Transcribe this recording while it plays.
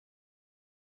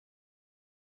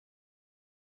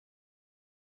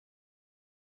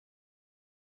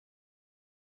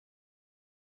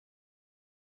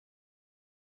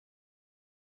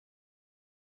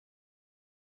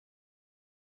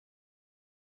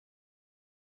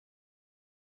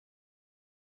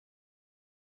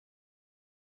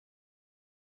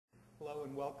Hello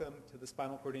and welcome to the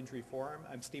Spinal Cord Injury Forum.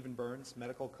 I'm Stephen Burns,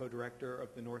 Medical Co-Director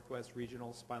of the Northwest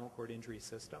Regional Spinal Cord Injury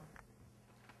System.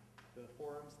 The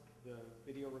forums, the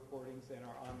video recordings, and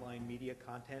our online media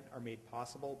content are made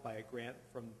possible by a grant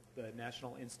from the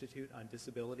National Institute on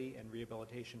Disability and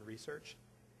Rehabilitation Research.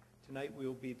 Tonight we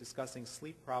will be discussing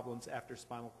sleep problems after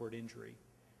spinal cord injury.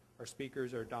 Our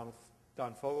speakers are Don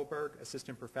Fogelberg,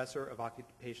 Assistant Professor of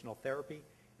Occupational Therapy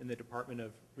in the Department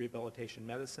of Rehabilitation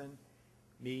Medicine,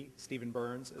 me, Stephen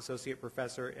Burns, Associate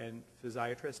Professor and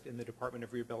Physiatrist in the Department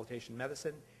of Rehabilitation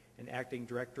Medicine and Acting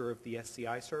Director of the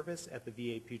SCI Service at the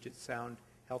VA Puget Sound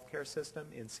Healthcare System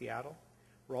in Seattle.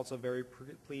 We're also very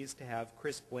pleased to have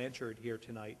Chris Blanchard here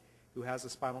tonight, who has a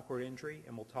spinal cord injury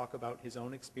and will talk about his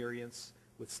own experience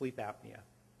with sleep apnea.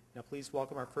 Now please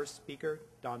welcome our first speaker,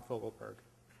 Don Fogelberg.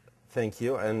 Thank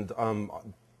you, and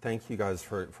thank you guys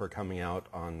for coming out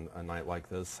on a night like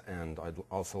this, and I'd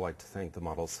also like to thank the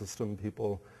model system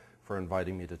people for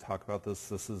inviting me to talk about this.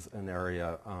 This is an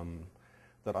area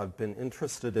that I've been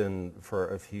interested in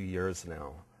for a few years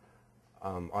now.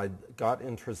 I got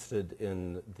interested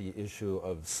in the issue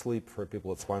of sleep for people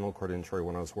with spinal cord injury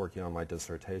when I was working on my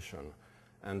dissertation.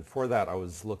 And for that, I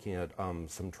was looking at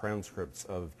some transcripts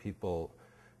of people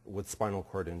with spinal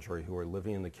cord injury who were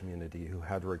living in the community who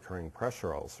had recurring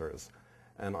pressure ulcers.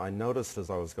 And I noticed as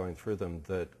I was going through them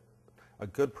that a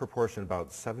good proportion,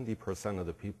 about 70% of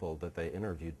the people that they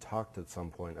interviewed, talked at some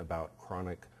point about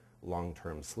chronic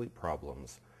long-term sleep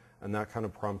problems. And that kind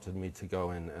of prompted me to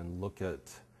go in and look at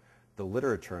the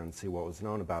literature and see what was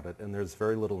known about it, and there's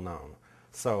very little known.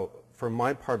 So for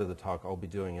my part of the talk, I'll be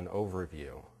doing an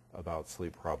overview about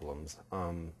sleep problems,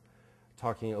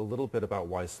 talking a little bit about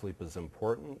why sleep is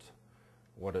important,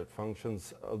 what it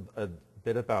functions, a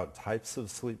bit about types of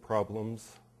sleep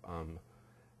problems,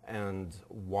 and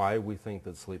why we think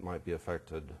that sleep might be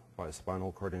affected by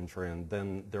spinal cord injury, and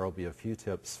then there will be a few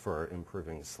tips for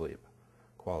improving sleep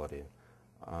quality.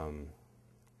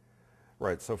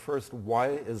 Right, so first, why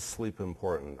is sleep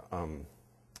important?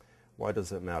 Why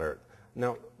does it matter?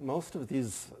 Now, most of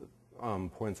these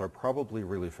points are probably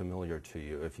really familiar to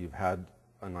you if you've had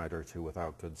a night or two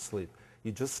without good sleep.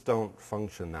 You just don't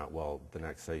function that well the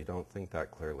next day. You don't think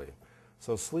that clearly.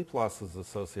 So sleep loss is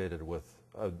associated with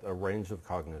a range of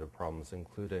cognitive problems,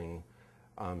 including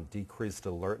decreased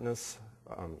alertness.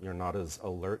 You're not as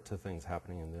alert to things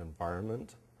happening in the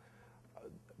environment.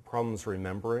 Problems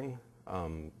remembering.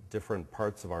 Different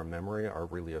parts of our memory are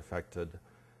really affected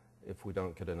if we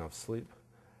don't get enough sleep.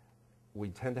 We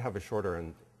tend to have a shorter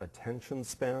attention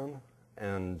span,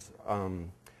 and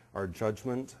our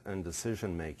judgment and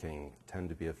decision making tend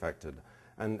to be affected.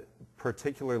 And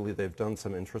particularly, they've done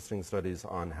some interesting studies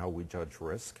on how we judge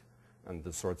risk and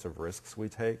the sorts of risks we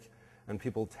take. And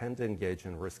people tend to engage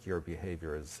in riskier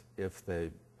behaviors if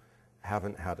they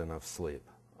haven't had enough sleep.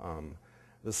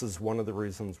 This is one of the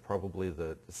reasons probably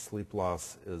that sleep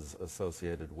loss is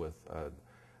associated with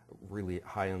really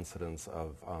high incidence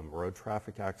of road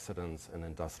traffic accidents and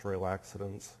industrial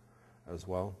accidents as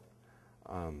well.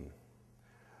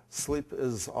 Sleep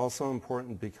is also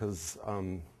important because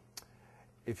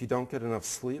if you don't get enough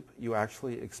sleep, you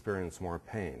actually experience more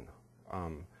pain.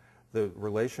 The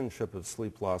relationship of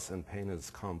sleep loss and pain is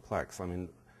complex. I mean,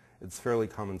 it's fairly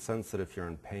common sense that if you're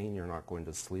in pain, you're not going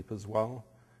to sleep as well.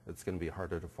 It's going to be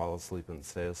harder to fall asleep and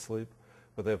stay asleep.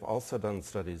 But they've also done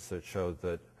studies that show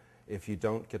that if you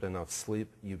don't get enough sleep,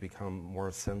 you become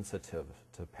more sensitive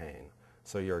to pain.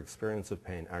 So your experience of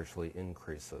pain actually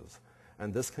increases.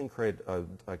 And this can create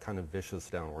a kind of vicious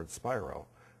downward spiral.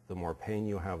 The more pain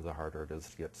you have, the harder it is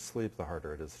to get to sleep. The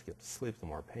harder it is to get to sleep, the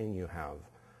more pain you have.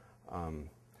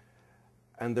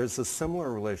 And there's a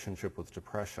similar relationship with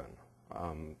depression.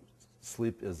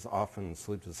 Sleep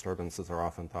disturbances are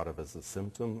often thought of as a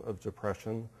symptom of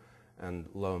depression and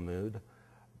low mood.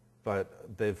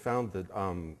 But they've found that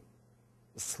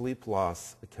sleep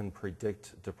loss can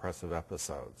predict depressive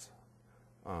episodes.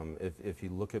 If you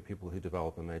look at people who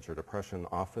develop a major depression,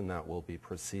 often that will be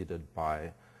preceded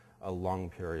by a long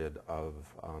period of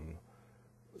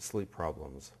sleep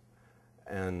problems.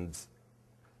 And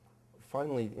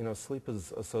finally, sleep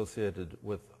is associated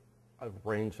with a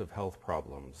range of health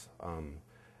problems.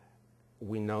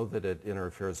 We know that it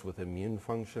interferes with immune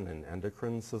function and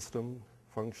endocrine system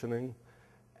functioning,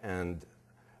 and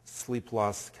sleep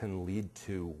loss can lead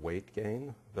to weight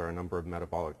gain. There are a number of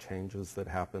metabolic changes that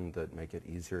happen that make it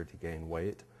easier to gain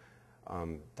weight.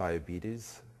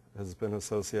 Diabetes has been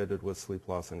associated with sleep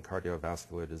loss and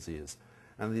cardiovascular disease.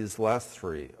 And these last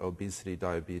three, obesity,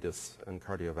 diabetes, and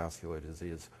cardiovascular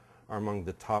disease, are among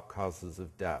the top causes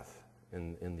of death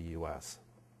in the US.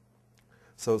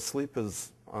 So sleep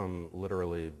is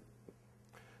literally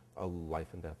a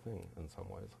life and death thing in some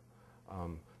ways.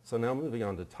 So now moving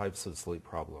on to types of sleep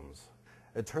problems.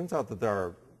 It turns out that there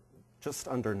are just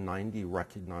under 90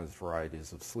 recognized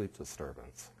varieties of sleep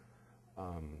disturbance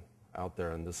out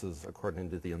there, and this is according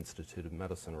to the Institute of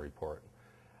Medicine report.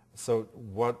 So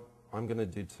what I'm going to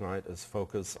do tonight is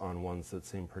focus on ones that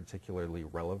seem particularly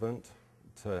relevant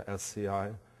to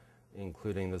SCI,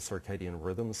 including the circadian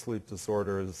rhythm sleep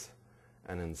disorders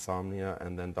and insomnia,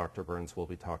 and then Dr. Burns will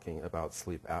be talking about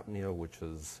sleep apnea, which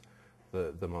is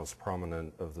the most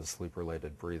prominent of the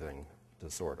sleep-related breathing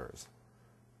disorders.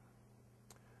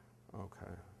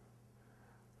 Okay.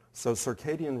 So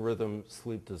circadian rhythm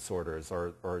sleep disorders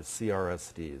are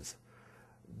CRSDs.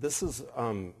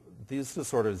 These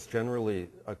disorders generally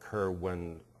occur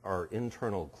when our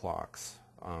internal clocks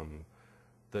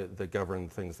that govern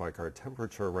things like our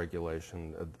temperature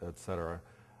regulation, et cetera,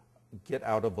 get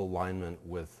out of alignment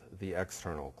with the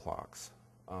external clocks.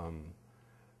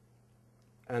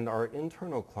 And our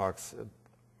internal clocks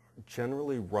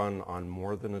generally run on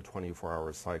more than a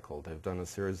 24-hour cycle. They've done a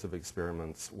series of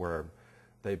experiments where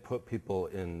they put people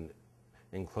in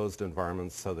enclosed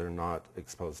environments so they're not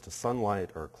exposed to sunlight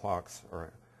or clocks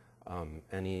or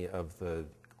any of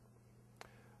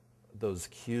those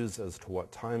cues as to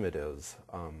what time it is.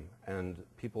 And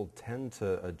people tend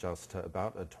to adjust to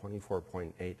about a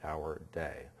 24.8-hour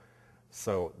day.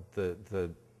 So the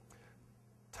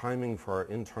timing for our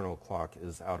internal clock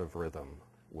is out of rhythm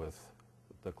with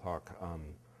the clock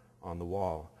on the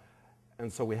wall.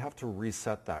 And so we have to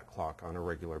reset that clock on a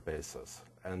regular basis.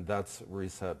 And that's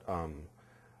reset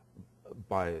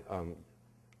by,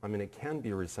 it can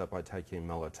be reset by taking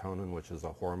melatonin, which is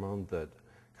a hormone that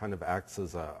kind of acts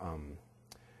as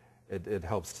it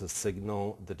helps to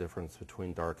signal the difference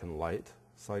between dark and light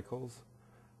cycles.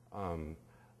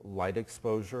 Light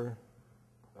exposure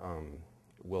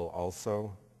will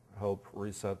also help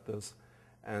reset this.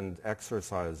 And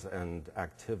exercise and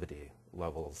activity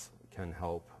levels can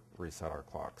help reset our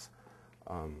clocks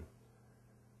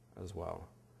as well.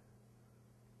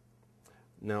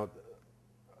 Now,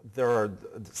 there are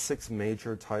 6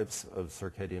 major types of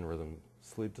circadian rhythm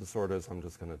sleep disorders. I'm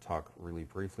just going to talk really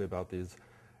briefly about these.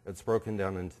 It's broken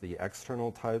down into the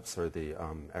external types or the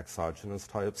exogenous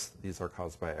types. These are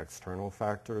caused by external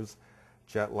factors.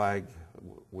 Jet lag,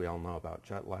 we all know about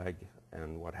jet lag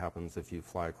and what happens if you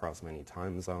fly across many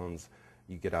time zones.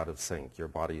 You get out of sync. Your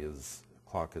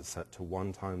clock is set to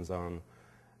one time zone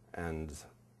and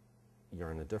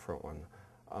you're in a different one.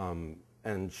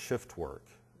 And shift work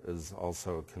is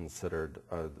also considered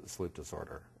a sleep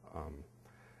disorder.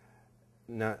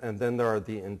 And then there are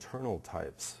the internal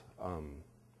types,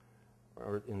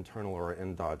 or internal or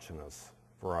endogenous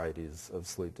varieties of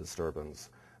sleep disturbance.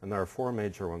 And there are 4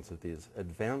 major ones of these.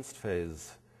 Advanced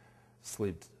phase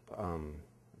sleep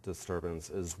disturbance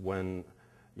is when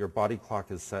your body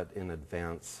clock is set in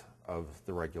advance of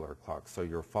the regular clock. So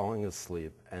you're falling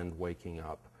asleep and waking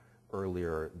up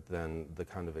earlier than the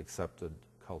kind of accepted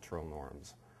cultural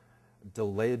norms.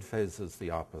 Delayed phase is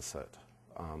the opposite.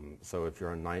 So if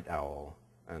you're a night owl,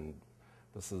 and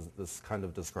this kind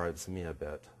of describes me a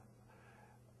bit,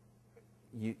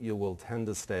 you will tend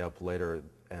to stay up later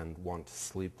and want to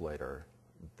sleep later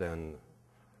than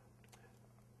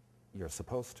you're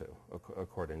supposed to,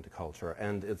 according to culture.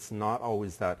 And it's not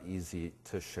always that easy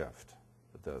to shift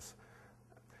this.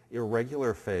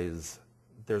 Irregular phase,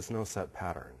 there's no set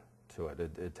pattern to it.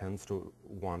 It tends to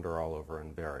wander all over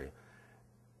and vary.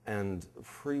 And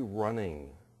free-running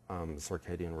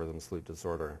circadian rhythm sleep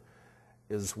disorder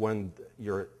is when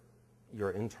your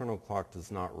internal clock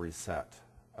does not reset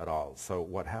at all. So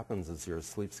what happens is your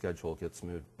sleep schedule gets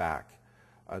moved back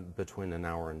between an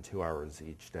hour and 2 hours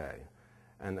each day.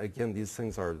 And again, these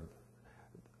things are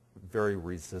very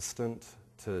resistant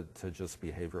to just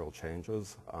behavioral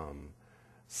changes.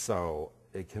 So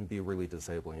it can be really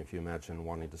disabling if you imagine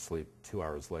wanting to sleep 2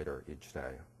 hours later each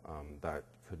day. That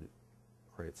could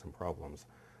create some problems.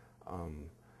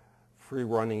 Free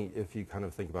running, if you kind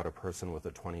of think about a person with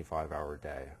a 25-hour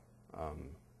day,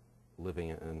 living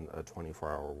in a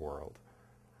 24-hour world.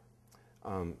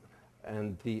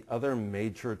 And the other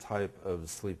major type of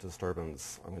sleep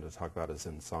disturbance I'm going to talk about is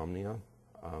insomnia.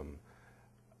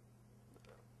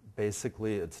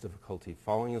 Basically, it's difficulty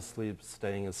falling asleep,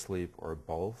 staying asleep, or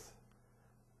both.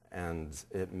 And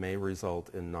it may result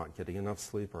in not getting enough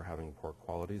sleep or having poor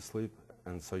quality sleep.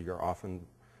 And so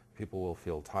people will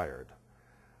feel tired.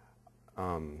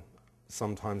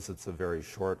 Sometimes it's a very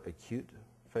short acute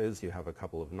phase. You have a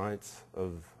couple of nights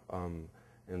of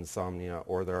insomnia,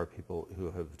 or there are people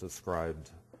who have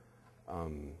described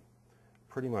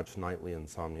pretty much nightly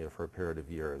insomnia for a period of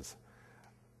years.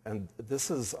 And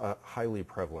this is highly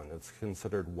prevalent. It's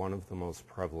considered one of the most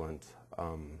prevalent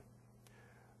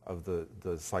of the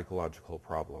psychological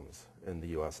problems in the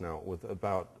U.S. now, with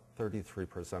about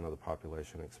 33% of the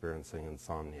population experiencing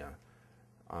insomnia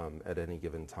at any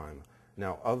given time.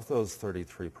 Now, of those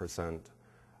 33%,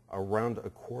 around a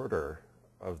quarter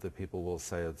of the people will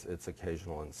say it's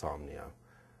occasional insomnia,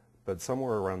 but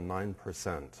somewhere around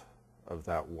 9% of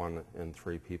that 1 in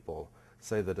 3 people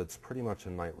say that it's pretty much a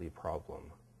nightly problem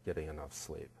getting enough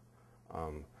sleep.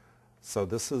 So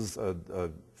this is a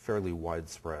fairly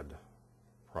widespread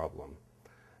problem.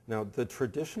 Now, the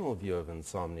traditional view of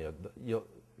insomnia,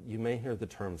 you may hear the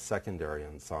term secondary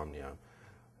insomnia.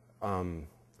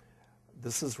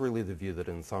 This is really the view that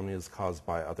insomnia is caused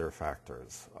by other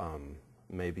factors,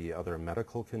 maybe other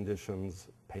medical conditions,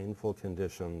 painful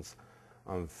conditions,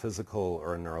 physical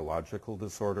or neurological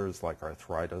disorders like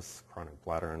arthritis, chronic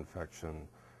bladder infection,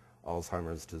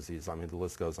 Alzheimer's disease. I mean, the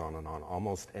list goes on and on.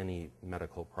 Almost any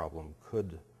medical problem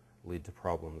could lead to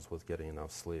problems with getting enough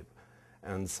sleep.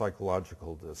 And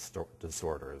psychological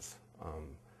disorders,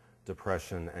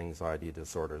 depression, anxiety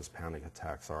disorders, panic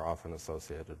attacks are often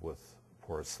associated with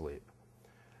poor sleep.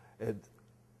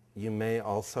 You may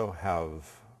also have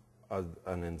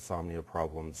an insomnia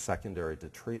problem secondary to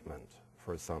treatment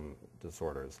for some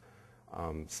disorders.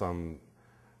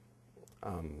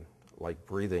 Like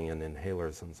breathing and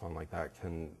inhalers and so on like that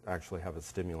can actually have a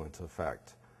stimulant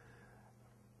effect.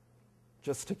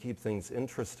 Just to keep things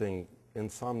interesting,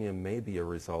 insomnia may be a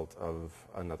result of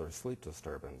another sleep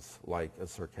disturbance, like a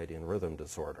circadian rhythm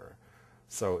disorder.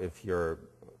 So if you're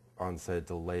on, say, a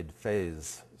delayed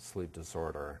phase sleep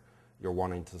disorder, you're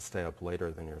wanting to stay up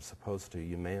later than you're supposed to,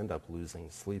 you may end up losing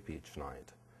sleep each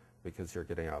night because you're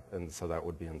getting up. And so that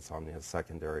would be insomnia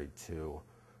secondary to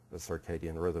a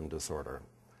circadian rhythm disorder.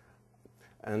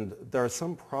 And there are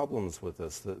some problems with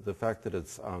this. The fact that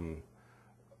it's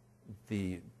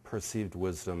the perceived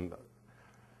wisdom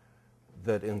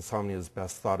that insomnia is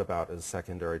best thought about as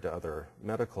secondary to other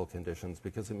medical conditions,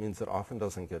 because it means it often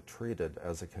doesn't get treated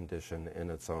as a condition in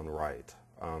its own right.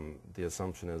 The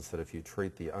assumption is that if you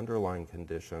treat the underlying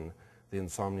condition, the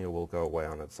insomnia will go away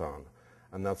on its own.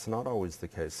 And that's not always the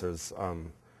case. There's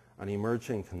an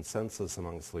emerging consensus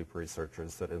among sleep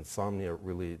researchers that insomnia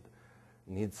really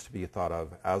needs to be thought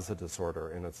of as a disorder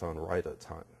in its own right at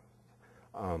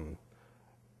times.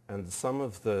 And some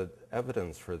of the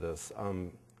evidence for this,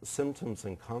 symptoms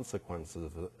and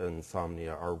consequences of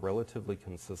insomnia are relatively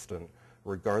consistent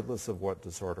regardless of what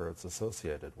disorder it's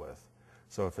associated with.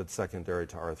 So if it's secondary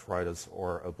to arthritis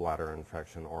or a bladder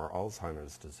infection or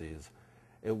Alzheimer's disease,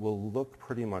 it will look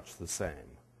pretty much the same.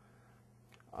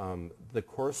 The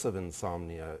course of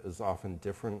insomnia is often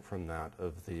different from that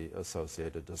of the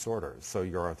associated disorders. So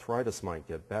your arthritis might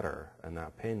get better and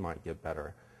that pain might get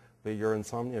better, but your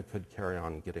insomnia could carry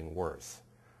on getting worse.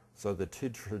 So the two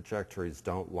trajectories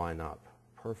don't line up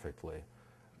perfectly.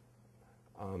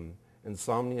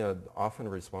 Insomnia often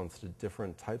responds to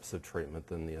different types of treatment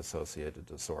than the associated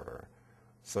disorder.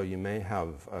 So you may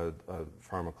have a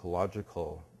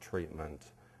pharmacological treatment,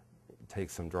 take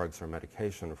some drugs or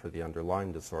medication for the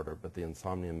underlying disorder, but the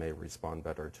insomnia may respond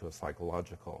better to a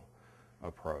psychological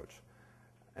approach.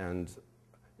 And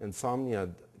insomnia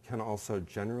can also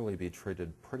generally be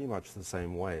treated pretty much the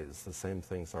same ways. The same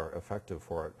things are effective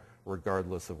for it,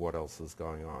 regardless of what else is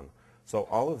going on. So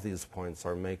all of these points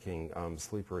are making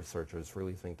sleep researchers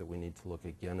really think that we need to look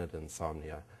again at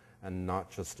insomnia and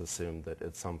not just assume that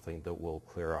it's something that will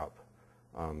clear up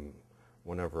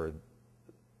whenever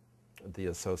the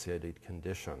associated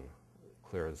condition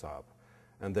clears up.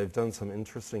 And they've done some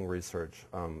interesting research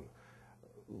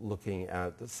looking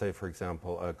at, say, for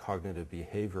example, a cognitive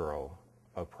behavioral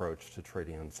approach to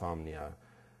treating insomnia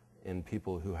in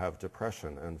people who have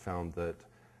depression, and found that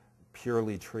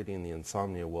purely treating the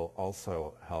insomnia will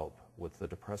also help with the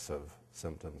depressive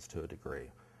symptoms to a degree.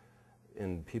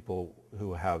 In people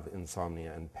who have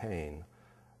insomnia and pain,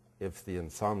 if the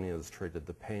insomnia is treated,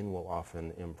 the pain will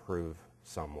often improve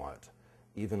somewhat,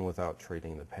 even without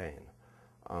treating the pain.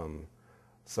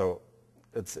 So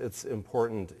it's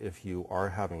important, if you are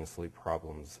having sleep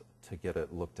problems, to get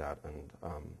it looked at and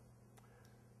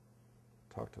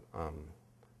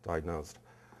diagnosed.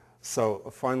 So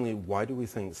finally, why do we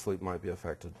think sleep might be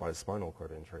affected by spinal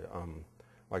cord injury?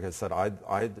 Like I said,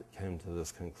 I came to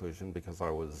this conclusion because I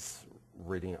was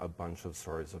reading a bunch of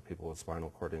stories of people with spinal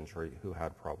cord injury who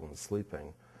had problems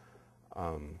sleeping.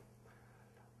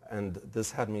 And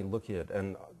this had me looking at,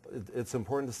 and it's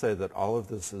important to say that all of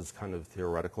this is kind of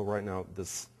theoretical right now.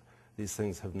 These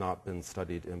things have not been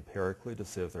studied empirically to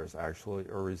see if there's actually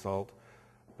a result.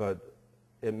 But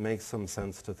it makes some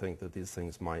sense to think that these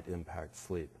things might impact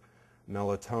sleep.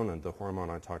 Melatonin, the hormone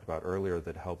I talked about earlier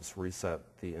that helps reset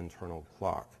the internal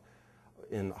clock.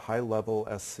 In high-level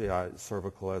SCI,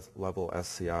 cervical level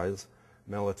SCIs,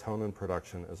 melatonin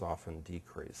production is often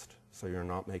decreased. So you're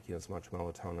not making as much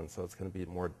melatonin, so it's going to be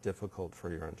more difficult for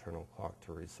your internal clock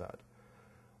to reset.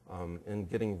 In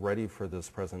getting ready for this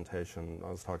presentation,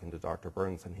 I was talking to Dr.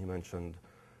 Burns, and he mentioned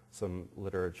some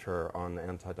literature on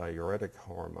antidiuretic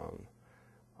hormone.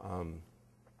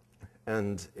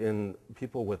 And in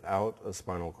people without a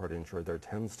spinal cord injury, there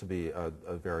tends to be a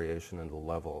variation in the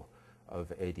level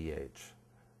of ADH.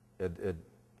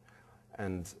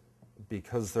 And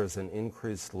because there's an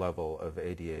increased level of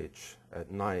ADH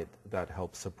at night, that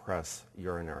helps suppress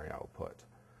urinary output.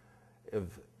 If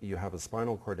you have a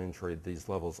spinal cord injury, these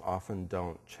levels often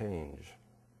don't change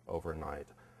overnight,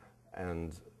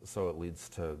 and so it leads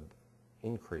to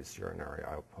increased urinary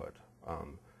output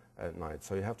at night.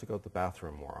 So you have to go to the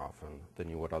bathroom more often than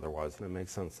you would otherwise, and it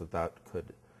makes sense that that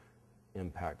could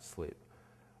impact sleep.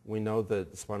 We know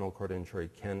that spinal cord injury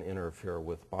can interfere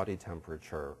with body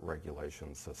temperature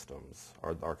regulation systems,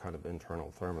 our kind of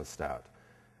internal thermostat.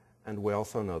 And we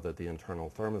also know that the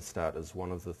internal thermostat is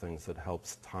one of the things that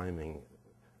helps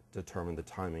determine the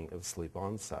timing of sleep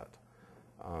onset.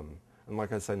 And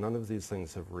like I say, none of these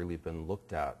things have really been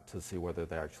looked at to see whether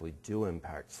they actually do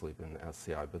impact sleep in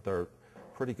SCI, but there are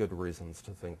pretty good reasons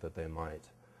to think that they might.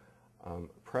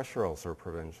 Pressure ulcer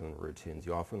prevention routines,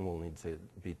 you often will need to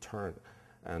be turned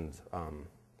and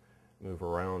move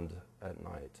around at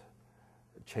night.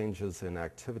 Changes in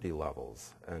activity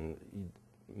levels, and you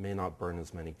may not burn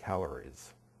as many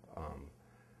calories.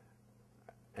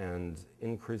 And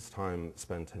increased time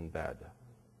spent in bed.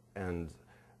 And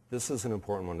this is an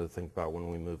important one to think about when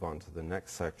we move on to the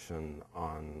next section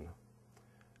on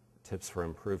tips for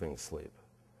improving sleep.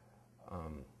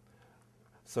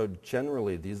 So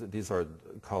generally, these are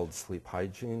called sleep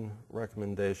hygiene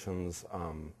recommendations.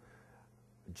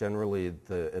 Generally,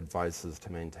 the advice is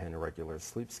to maintain a regular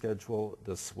sleep schedule.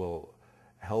 This will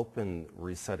help in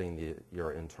resetting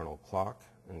your internal clock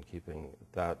and keeping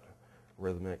that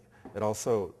rhythmic. It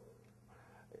also,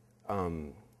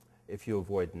 if you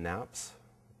avoid naps,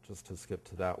 just to skip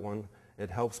to that one, it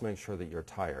helps make sure that you're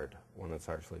tired when it's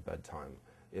actually bedtime.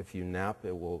 If you nap,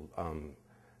 it will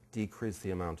decrease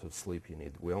the amount of sleep you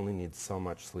need. We only need so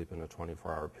much sleep in a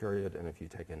 24-hour period, and if you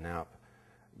take a nap,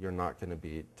 you're not going to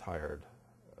be tired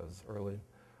as early.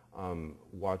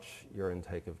 Watch your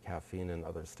intake of caffeine and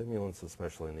other stimulants,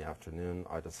 especially in the afternoon.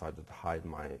 I decided to hide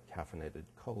my caffeinated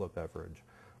cola beverage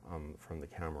from the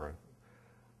camera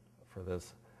for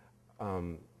this.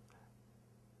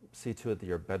 See to it that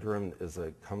your bedroom is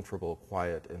a comfortable,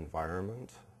 quiet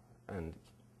environment, and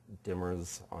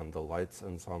dimmers on the lights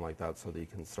and so on like that, so that you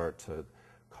can start to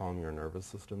calm your nervous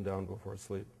system down before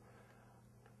sleep.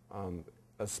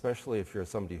 Especially if you're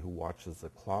somebody who watches the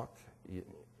clock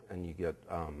and you get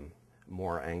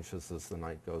more anxious as the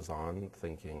night goes on,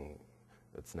 thinking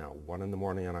it's now 1 in the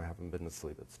morning and I haven't been to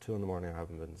sleep, it's 2 in the morning and I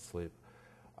haven't been to sleep.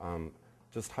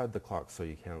 Just hide the clock so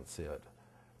you can't see it.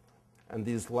 And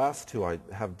these last two, I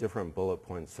have different bullet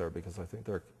points there because I think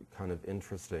they're kind of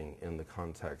interesting in the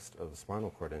context of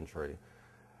spinal cord injury.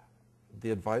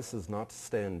 The advice is not to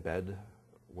stay in bed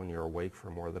when you're awake for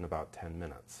more than about 10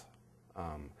 minutes.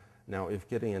 Now, if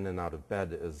getting in and out of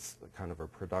bed is kind of a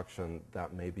production,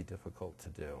 that may be difficult to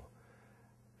do.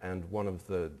 And one of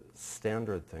the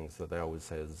standard things that they always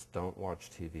say is don't watch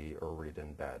TV or read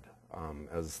in bed.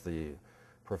 As the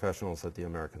professionals at the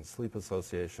American Sleep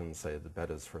Association say, the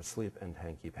bed is for sleep and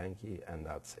hanky-panky, and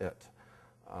that's it.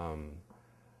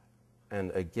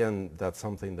 And again, that's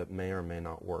something that may or may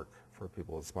not work for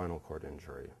people with spinal cord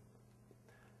injury.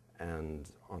 And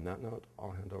on that note,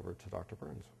 I'll hand over to Dr.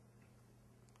 Burns.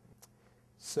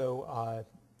 So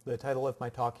the title of my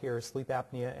talk here is Sleep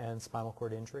Apnea and Spinal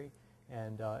Cord Injury.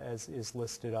 And as is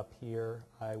listed up here,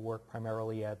 I work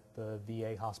primarily at the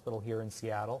VA hospital here in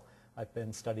Seattle. I've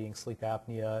been studying sleep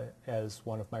apnea as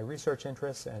one of my research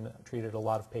interests and treated a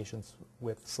lot of patients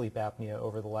with sleep apnea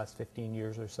over the last 15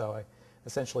 years or so. I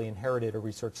essentially inherited a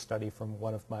research study from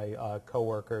one of my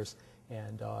coworkers,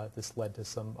 and this led to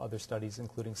some other studies,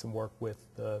 including some work with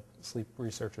the sleep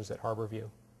researchers at Harborview.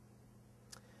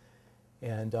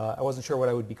 And I wasn't sure what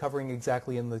I would be covering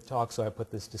exactly in the talk, so I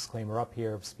put this disclaimer up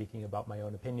here of speaking about my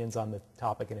own opinions on the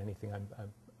topic, and anything I'm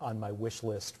on my wish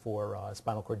list for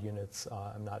spinal cord units.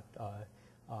 I'm not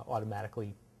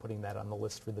automatically putting that on the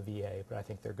list for the VA, but I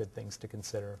think they're good things to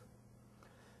consider.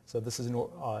 So this is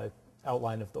an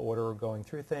outline of the order we're going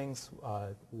through things.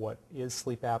 What is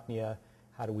sleep apnea?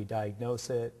 How do we diagnose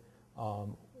it?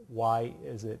 why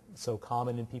is it so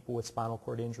common in people with spinal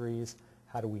cord injuries,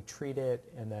 how do we treat it,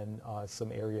 and then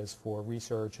some areas for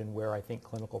research and where I think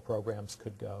clinical programs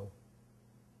could go.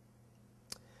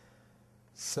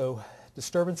 So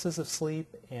disturbances of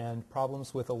sleep and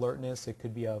problems with alertness, it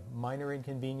could be a minor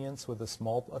inconvenience with a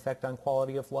small effect on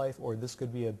quality of life, or this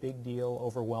could be a big deal,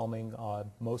 overwhelming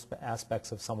most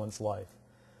aspects of someone's life.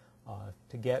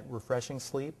 To get refreshing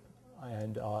sleep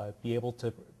and be able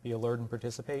to be alert and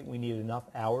participate, we need enough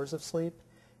hours of sleep,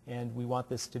 and we want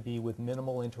this to be with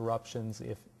minimal interruptions,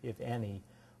 if any.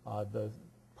 The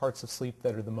parts of sleep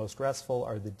that are the most restful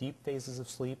are the deep phases of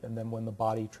sleep, and then when the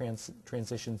body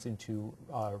transitions into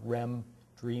REM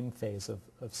dream phase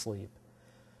of sleep.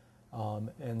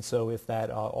 And so if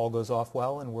that all goes off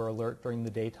well and we're alert during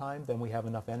the daytime, then we have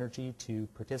enough energy to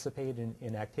participate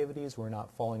in activities. We're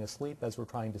not falling asleep as we're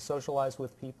trying to socialize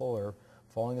with people or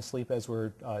falling asleep as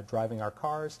we're driving our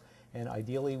cars. And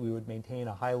ideally we would maintain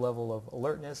a high level of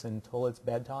alertness until it's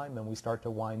bedtime, and we start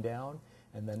to wind down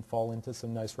and then fall into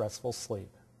some nice restful sleep.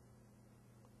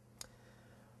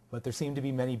 But there seem to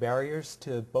be many barriers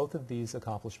to both of these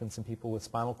accomplishments in people with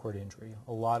spinal cord injury.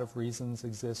 A lot of reasons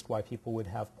exist why people would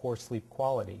have poor sleep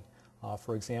quality.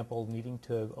 For example, needing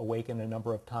to awaken a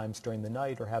number of times during the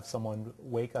night or have someone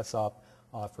wake us up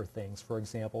for things. For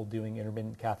example, doing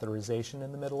intermittent catheterization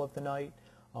in the middle of the night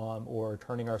or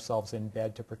turning ourselves in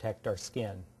bed to protect our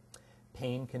skin.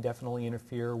 Pain can definitely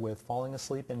interfere with falling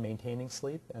asleep and maintaining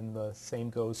sleep, and the same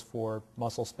goes for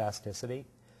muscle spasticity.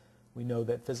 We know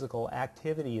that physical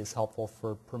activity is helpful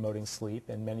for promoting sleep,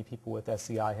 and many people with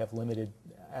SCI have limited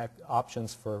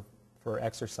options for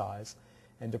exercise.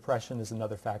 And depression is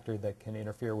another factor that can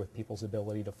interfere with people's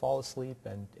ability to fall asleep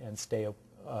and stay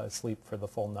asleep for the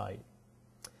full night.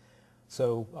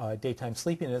 So daytime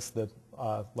sleepiness, the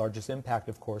largest impact,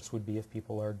 of course, would be if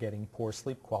people are getting poor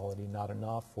sleep quality, not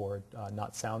enough or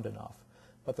not sound enough.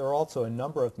 But there are also a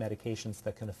number of medications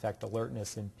that can affect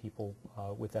alertness in people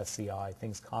with SCI,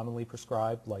 things commonly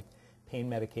prescribed like pain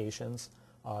medications,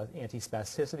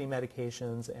 antispasticity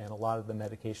medications, and a lot of the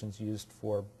medications used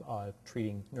for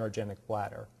treating neurogenic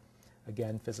bladder.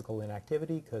 Again, physical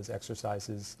inactivity, because exercise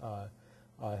is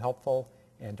helpful,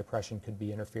 and depression could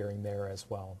be interfering there as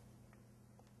well.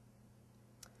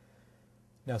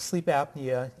 Now, sleep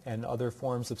apnea and other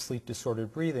forms of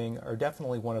sleep-disordered breathing are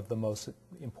definitely one of the most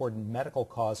important medical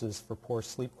causes for poor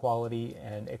sleep quality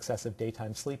and excessive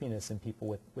daytime sleepiness in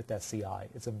people with SCI.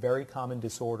 It's a very common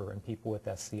disorder in people with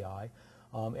SCI,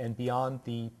 and beyond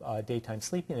the daytime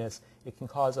sleepiness, it can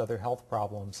cause other health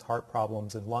problems, heart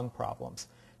problems, and lung problems.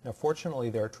 Now, fortunately,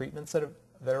 there are treatments that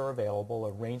are available,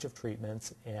 a range of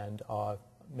treatments, and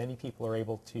many people are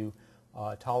able to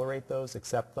tolerate those,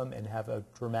 accept them, and have a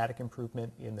dramatic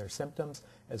improvement in their symptoms,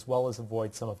 as well as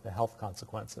avoid some of the health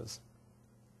consequences.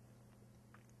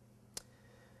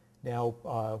 Now,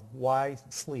 why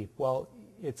sleep? Well,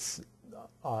 it's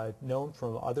known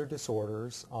from other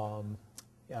disorders,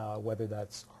 whether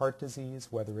that's heart disease,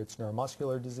 whether it's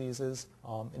neuromuscular diseases,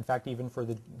 in fact, even for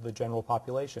the general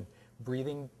population.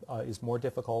 Breathing is more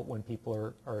difficult when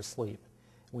people are asleep.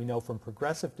 We know from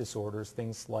progressive disorders,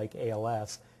 things like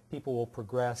ALS, people will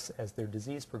progress as their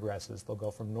disease progresses. They'll go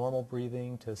from normal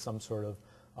breathing to some sort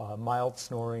of mild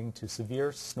snoring to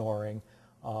severe snoring,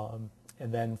 and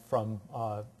then from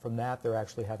that they're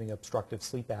actually having obstructive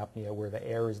sleep apnea, where the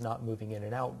air is not moving in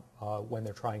and out when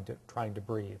they're trying to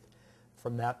breathe.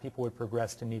 From that, people would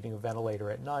progress to needing a ventilator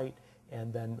at night,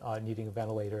 and then needing a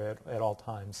ventilator at all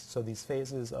times. So these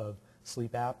phases of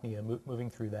sleep apnea, moving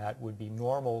through that, would be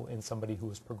normal in somebody who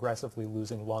is progressively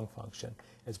losing lung function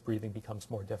as breathing becomes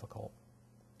more difficult.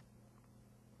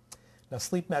 Now,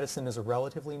 sleep medicine is a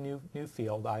relatively new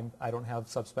field. I don't have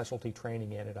subspecialty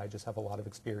training in it. I just have a lot of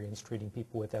experience treating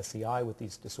people with SCI with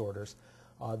these disorders.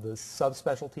 The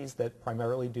subspecialties that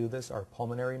primarily do this are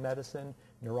pulmonary medicine,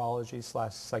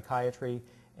 neurology/psychiatry,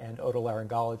 and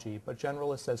otolaryngology, but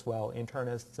generalists as well,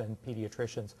 internists and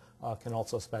pediatricians can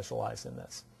also specialize in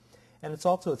this. And it's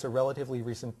a relatively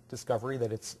recent discovery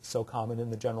that it's so common in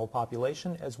the general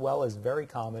population, as well as very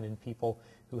common in people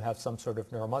who have some sort of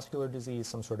neuromuscular disease,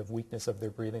 some sort of weakness of their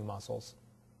breathing muscles.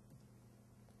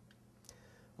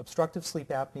 Obstructive sleep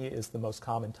apnea is the most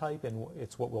common type, and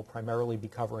it's what we'll primarily be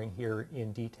covering here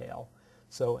in detail.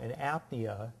 So an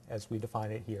apnea, as we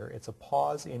define it here, it's a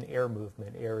pause in air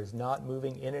movement. Air is not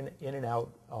moving in and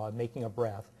out, making a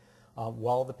breath,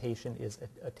 while the patient is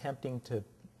attempting to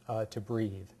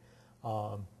breathe.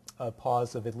 A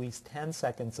pause of at least 10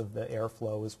 seconds of the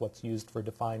airflow is what's used for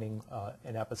defining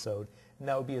an episode, and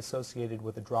that would be associated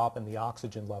with a drop in the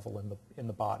oxygen level in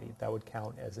the body. That would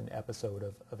count as an episode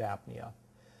of apnea.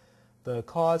 The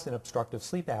cause in obstructive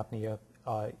sleep apnea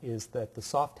is that the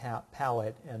soft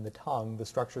palate and the tongue, the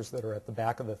structures that are at the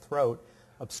back of the throat,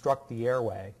 obstruct the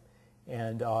airway.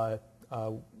 And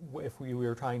if we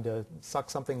were trying to suck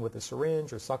something with a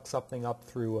syringe or suck something up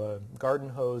through a garden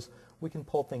hose, we can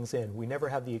pull things in. We never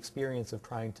have the experience of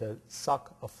trying to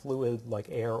suck a fluid like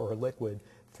air or liquid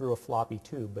through a floppy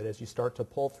tube. But as you start to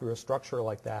pull through a structure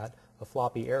like that, a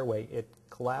floppy airway, it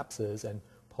collapses, and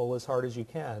pull as hard as you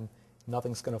can,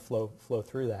 nothing's going to flow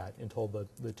through that until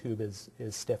the tube is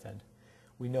stiffened.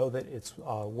 We know that it's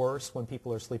worse when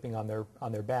people are sleeping on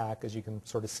their back, as you can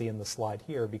sort of see in the slide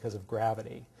here, because of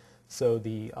gravity. So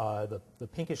the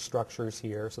pinkish structures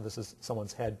here, so this is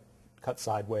someone's head cut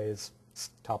sideways,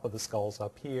 top of the skull's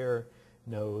up here,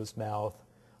 nose, mouth.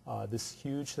 This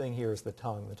huge thing here is the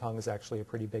tongue. The tongue is actually a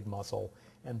pretty big muscle,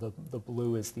 and the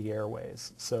blue is the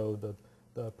airways. So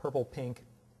the purple-pink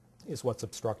is what's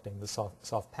obstructing the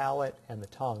soft palate and the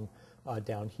tongue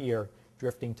down here,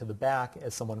 drifting to the back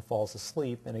as someone falls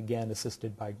asleep, and again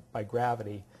assisted by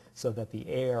gravity, so that the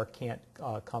air can't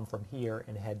come from here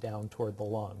and head down toward the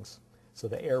lungs. So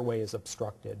the airway is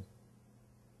obstructed.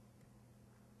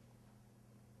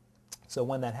 So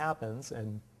when that happens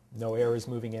and no air is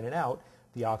moving in and out,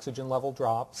 the oxygen level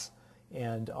drops,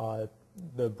 and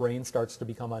the brain starts to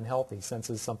become unhealthy,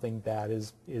 senses something bad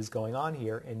is going on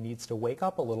here, and needs to wake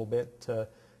up a little bit to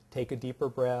take a deeper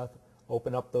breath,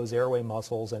 open up those airway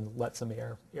muscles, and let some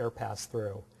air pass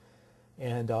through.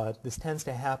 And this tends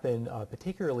to happen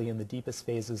particularly in the deepest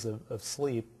phases of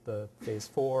sleep, the phase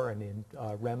 4, and in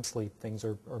REM sleep things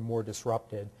are more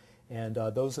disrupted. And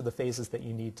those are the phases that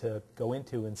you need to go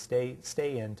into and stay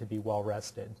in to be well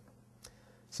rested.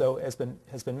 So as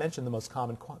has been mentioned, the most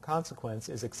common consequence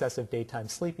is excessive daytime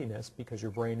sleepiness, because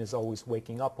your brain is always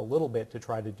waking up a little bit to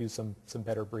try to do some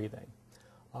better breathing.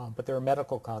 But there are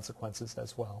medical consequences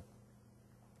as well.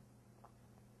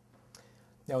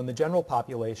 Now, in the general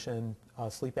population,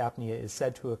 sleep apnea is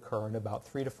said to occur in about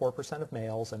 3 to 4% of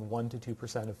males and 1 to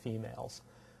 2% of females.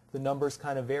 The numbers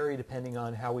kind of vary depending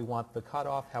on how we want the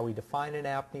cutoff, how we define an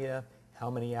apnea, how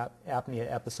many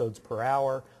apnea episodes per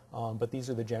hour, but these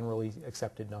are the generally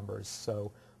accepted numbers.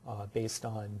 So based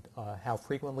on how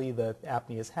frequently the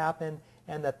apneas happen,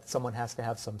 and that someone has to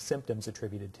have some symptoms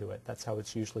attributed to it. That's how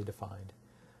it's usually defined.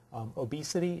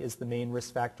 Obesity is the main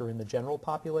risk factor in the general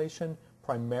population,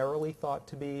 primarily thought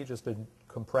to be just a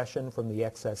compression from the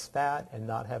excess fat and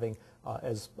not having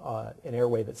an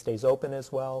airway that stays open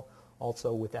as well.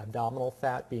 Also with abdominal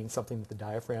fat being something that the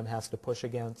diaphragm has to push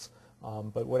against.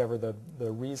 But whatever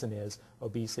the reason is,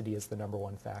 obesity is the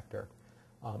 #1 factor.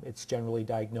 It's generally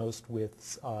diagnosed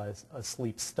with a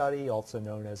sleep study, also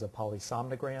known as a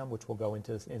polysomnogram, which we'll go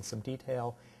into in some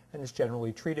detail, and is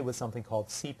generally treated with something called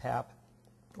CPAP,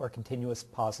 or continuous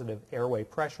positive airway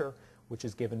pressure, which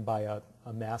is given by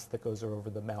a mask that goes over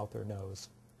the mouth or nose.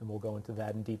 And we'll go into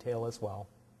that in detail as well.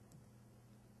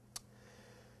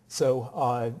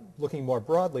 So looking more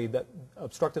broadly, that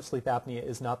obstructive sleep apnea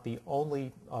is not the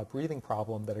only breathing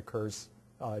problem that occurs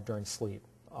during sleep.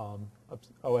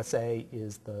 OSA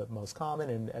is the most common,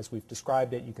 and as we've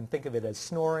described it, you can think of it as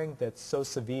snoring that's so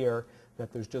severe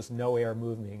that there's just no air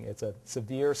moving. It's a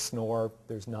severe snore.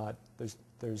 There's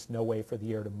no way for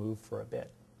the air to move for a bit.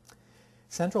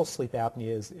 Central sleep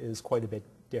apnea is quite a bit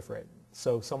different.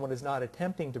 So someone is not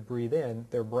attempting to breathe in,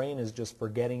 their brain is just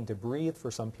forgetting to breathe for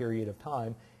some period of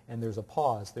time, and there's a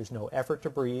pause. There's no effort to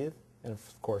breathe, and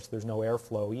of course there's no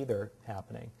airflow either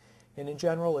happening. And in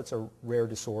general, it's a rare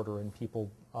disorder in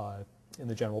people in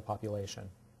the general population.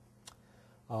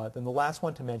 Then the last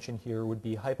one to mention here would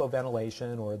be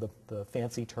hypoventilation, or the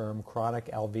fancy term chronic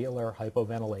alveolar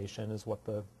hypoventilation is what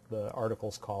the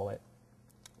articles call it.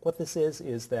 What this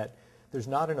is that there's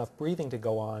not enough breathing to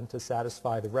go on to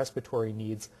satisfy the respiratory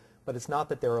needs, but it's not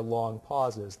that there are long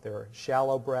pauses. There are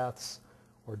shallow breaths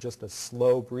or just a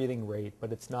slow breathing rate,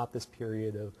 but it's not this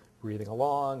period of breathing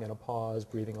along and a pause,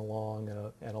 breathing along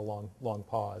and a long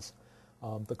pause.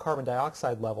 The carbon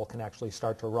dioxide level can actually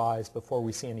start to rise before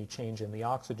we see any change in the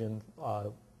oxygen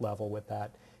level with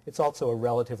that. It's also a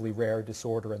relatively rare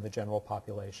disorder in the general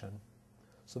population.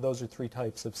 So those are 3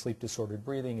 types of sleep disordered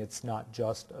breathing. It's not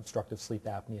just obstructive sleep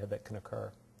apnea that can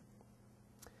occur.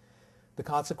 The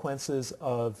consequences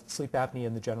of sleep apnea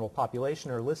in the general population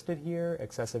are listed here: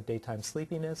 excessive daytime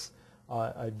sleepiness,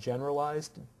 a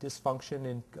generalized dysfunction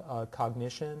in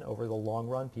cognition. Over the long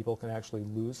run, people can actually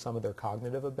lose some of their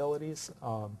cognitive abilities.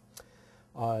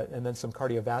 And then some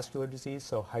cardiovascular disease,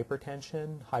 so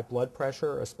hypertension, high blood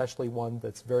pressure, especially one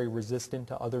that's very resistant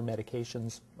to other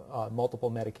medications,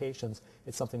 multiple medications.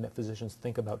 It's something that physicians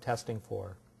think about testing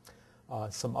for.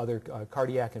 some other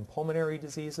cardiac and pulmonary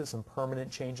diseases, some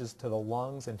permanent changes to the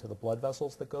lungs and to the blood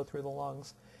vessels that go through the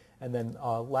lungs. And then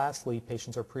lastly,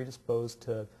 patients are predisposed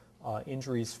to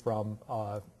injuries from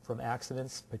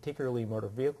accidents, particularly motor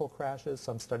vehicle crashes.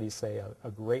 Some studies say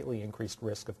a greatly increased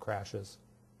risk of crashes.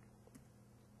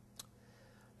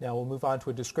 Now we'll move on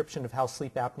to a description of how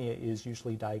sleep apnea is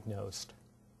usually diagnosed.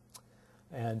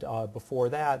 And before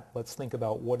that, let's think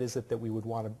about what is it that we would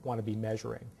want to be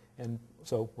measuring. And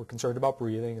so we're concerned about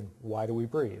breathing, and why do we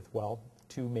breathe? Well,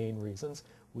 two main reasons.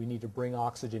 We need to bring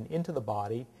oxygen into the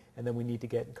body, and then we need to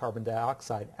get carbon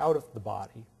dioxide out of the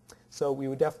body. So we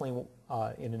would definitely,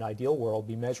 in an ideal world,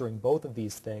 be measuring both of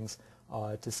these things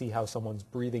to see how someone's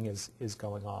breathing is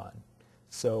going on.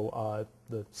 So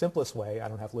the simplest way, I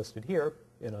don't have listed here,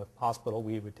 in a hospital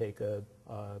we would take a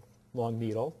long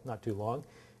needle, not too long,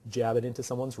 jab it into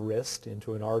someone's wrist,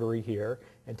 into an artery here,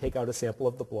 and take out a sample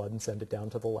of the blood and send it down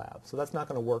to the lab. So that's not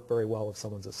going to work very well if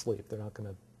someone's asleep. They're not going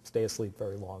to stay asleep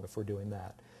very long if we're doing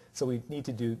that. So we need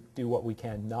to do what we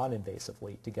can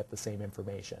non-invasively to get the same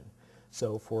information.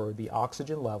 So for the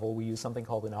oxygen level, we use something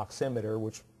called an oximeter,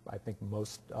 which I think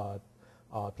most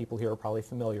people here are probably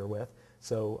familiar with.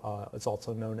 So it's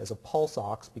also known as a pulse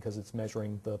ox because it's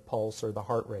measuring the pulse or the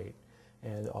heart rate.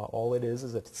 And all it is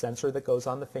a sensor that goes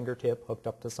on the fingertip hooked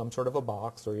up to some sort of a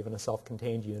box or even a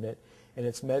self-contained unit, and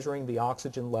it's measuring the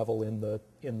oxygen level in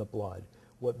the blood.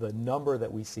 What the number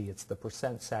that we see, it's the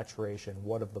percent saturation.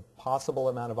 What of the possible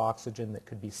amount of oxygen that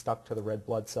could be stuck to the red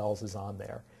blood cells is on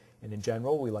there. And in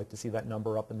general, we like to see that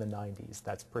number up in the 90s.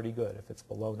 That's pretty good. If it's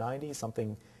below 90,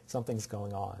 something's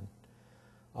going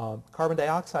on. Carbon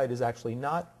dioxide is actually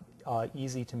not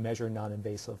easy to measure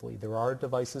non-invasively. There are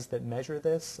devices that measure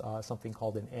this, something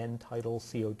called an end-tidal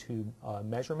CO2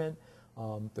 measurement.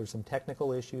 There's some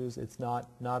technical issues. It's not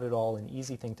at all an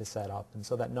easy thing to set up, and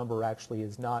so that number actually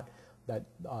is not,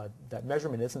 that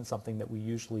measurement isn't something that we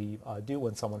usually do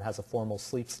when someone has a formal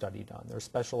sleep study done. There are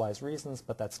specialized reasons,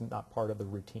 but that's not part of the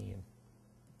routine.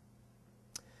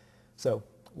 So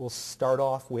we'll start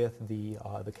off with the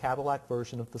Cadillac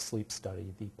version of the sleep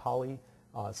study, the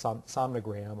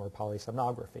somnogram or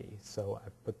polysomnography. So I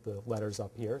put the letters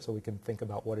up here so we can think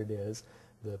about what it is.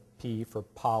 The P for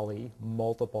poly,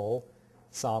 multiple,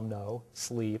 somno,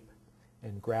 sleep,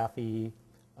 and graphy,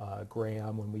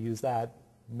 gram, when we use that,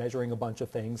 measuring a bunch of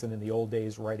things, and in the old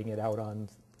days writing it out on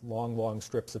long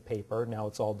strips of paper. Now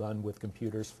it's all done with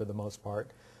computers for the most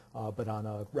part. But on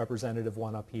a representative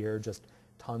one up here, just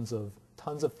tons of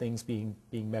things being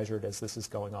measured as this is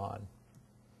going on.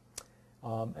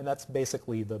 And that's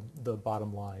basically the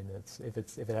bottom line. If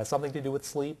it has something to do with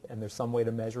sleep and there's some way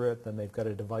to measure it, then they've got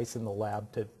a device in the lab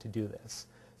to do this.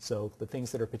 So the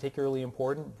things that are particularly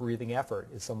important, breathing effort.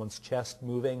 Is someone's chest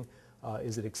moving?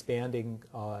 Is it expanding?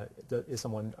 Is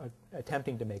someone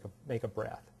attempting to make a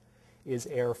breath? Is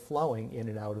air flowing in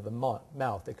and out of the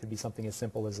mouth? It could be something as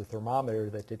simple as a thermometer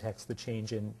that detects the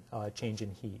change in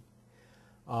heat.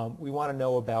 We want to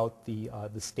know about the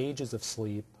stages of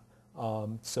sleep.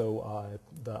 So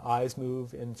the eyes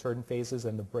move in certain phases,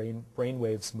 and the brain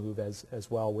waves move as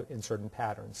well in certain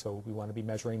patterns. So we want to be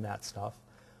measuring that stuff.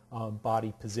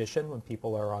 Body position, when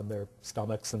people are on their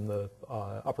stomachs and the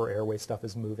upper airway stuff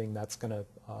is moving, that's going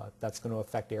to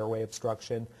affect airway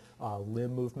obstruction.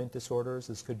 Limb movement disorders.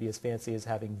 This could be as fancy as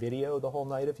having video the whole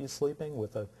night of you sleeping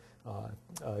with a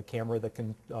camera that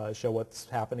can show what's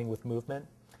happening with movement.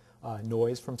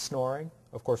 Noise from snoring.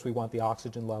 Of course, we want the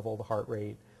oxygen level, the heart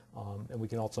rate. And we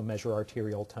can also measure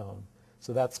arterial tone.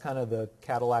 So that's kind of the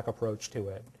Cadillac approach to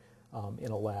it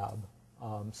in a lab.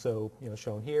 So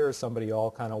shown here is somebody all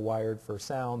kind of wired for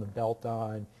sound, the belt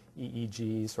on,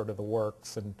 EEG, sort of the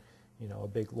works, and a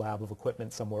big lab of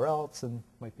equipment somewhere else, and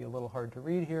might be a little hard to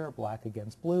read here, black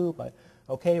against blue, but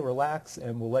okay, relax,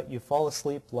 and we'll let you fall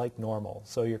asleep like normal.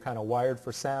 So you're kind of wired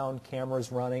for sound,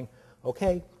 cameras running,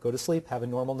 okay, go to sleep, have a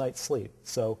normal night's sleep.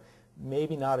 So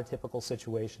maybe not a typical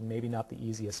situation, maybe not the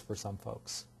easiest for some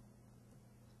folks.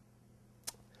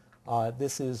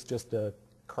 This is just a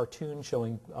cartoon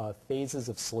showing phases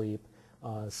of sleep.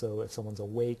 So if someone's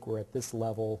awake, we're at this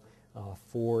level.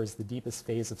 4 is the deepest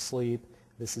phase of sleep.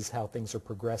 This is how things are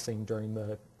progressing during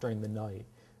the night.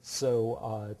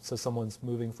 So someone's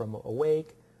moving from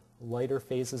awake, lighter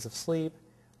phases of sleep.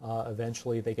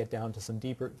 Eventually they get down to some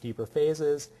deeper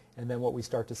phases, and then what we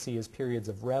start to see is periods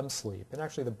of REM sleep. And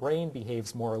actually the brain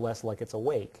behaves more or less like it's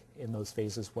awake in those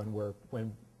phases when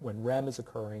REM is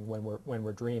occurring, when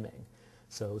we're dreaming.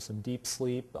 So some deep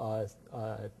sleep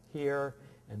here,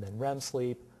 and then REM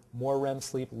sleep, more REM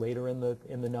sleep later in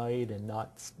the night, and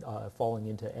not falling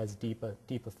into as deep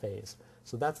a phase.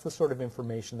 So that's the sort of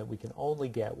information that we can only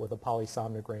get with a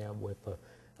polysomnogram with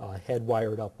head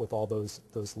wired up with all those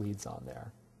leads on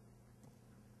there.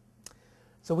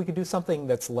 So we could do something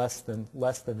that's less than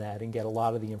that and get a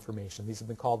lot of the information. These have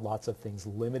been called lots of things: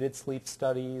 limited sleep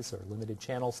studies, or limited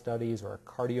channel studies, or a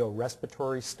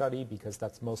cardiorespiratory study, because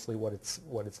that's mostly what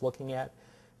it's looking at.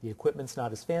 The equipment's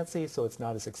not as fancy, so it's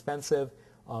not as expensive.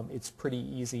 It's pretty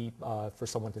easy for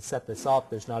someone to set this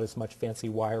up. There's not as much fancy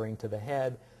wiring to the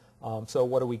head. So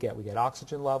what do we get? We get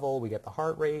oxygen level, we get the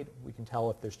heart rate, we can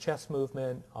tell if there's chest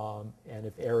movement, and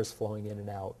if air is flowing in and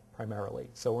out primarily.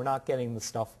 So we're not getting the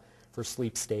stuff for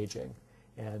sleep staging.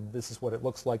 And this is what it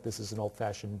looks like. This is an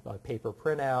old-fashioned paper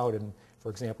printout, and for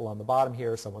example, on the bottom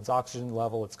here, someone's oxygen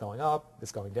level, it's going up,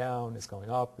 it's going down, it's going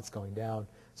up, it's going down.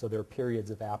 So there are periods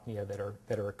of apnea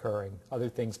that are occurring. Other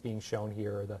things being shown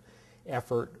here are the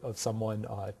effort of someone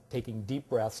taking deep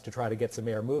breaths to try to get some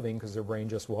air moving because their brain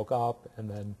just woke up, and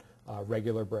then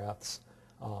regular breaths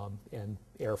and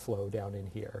airflow down in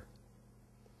here.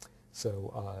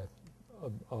 So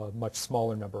a much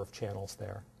smaller number of channels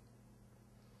there.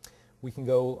 We can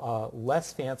go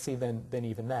less fancy than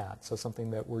even that. So something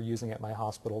that we're using at my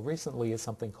hospital recently is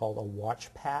something called a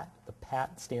watch PAT. The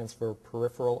PAT stands for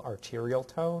peripheral arterial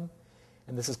tone,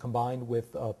 and this is combined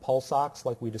with pulse ox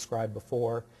like we described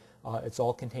before. It's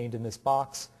all contained in this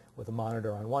box with a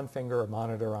monitor on one finger, a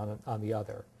monitor on the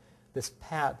other. This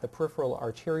PAT, the peripheral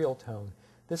arterial tone,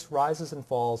 this rises and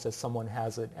falls as someone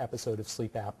has an episode of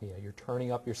sleep apnea. You're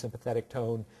turning up your sympathetic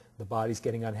tone, the body's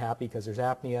getting unhappy because there's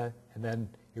apnea, and then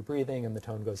you're breathing and the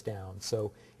tone goes down.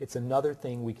 So it's another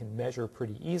thing we can measure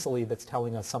pretty easily that's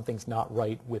telling us something's not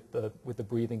right with the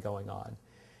breathing going on.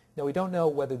 Now, we don't know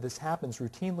whether this happens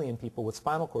routinely in people with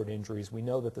spinal cord injuries. We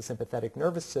know that the sympathetic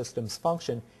nervous system's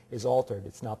function is altered.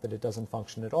 It's not that it doesn't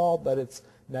function at all, but it's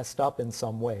messed up in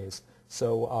some ways.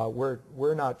 So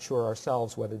we're not sure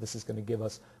ourselves whether this is going to give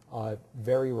us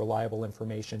very reliable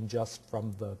information just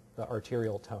from the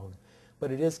arterial tone.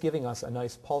 But it is giving us a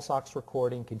nice pulse ox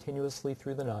recording continuously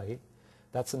through the night.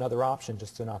 That's another option,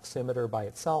 just an oximeter by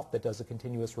itself that does a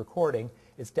continuous recording.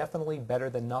 It's definitely better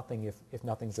than nothing if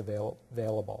nothing's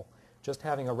available. Just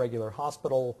having a regular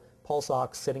hospital pulse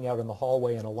ox sitting out in the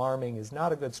hallway and alarming is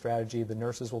not a good strategy. The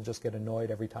nurses will just get annoyed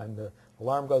every time the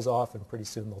alarm goes off, and pretty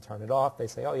soon they'll turn it off. They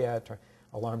say, oh yeah, it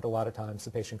alarmed a lot of times.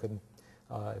 The patient couldn't,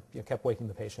 kept waking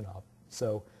the patient up.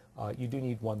 So you do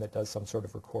need one that does some sort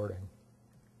of recording.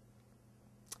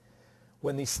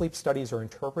 When these sleep studies are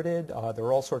interpreted, there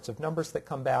are all sorts of numbers that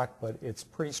come back, but it's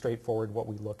pretty straightforward what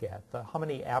we look at. How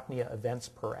many apnea events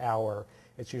per hour,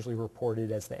 it's usually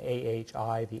reported as the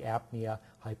AHI, the apnea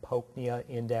hypopnea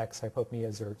index.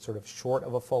 Hypopneas are sort of short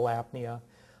of a full apnea.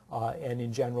 And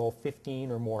in general,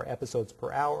 15 or more episodes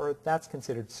per hour, that's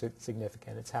considered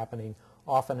significant. It's happening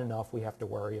often enough we have to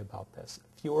worry about this.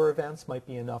 Fewer events might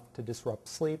be enough to disrupt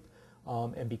sleep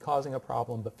and be causing a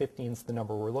problem, but 15 is the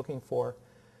number we're looking for.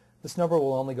 This number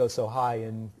will only go so high.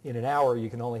 In an hour, you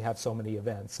can only have so many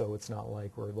events, so it's not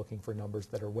like we're looking for numbers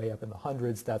that are way up in the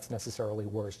hundreds. That's necessarily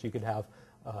worse. You could have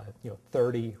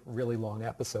 30 really long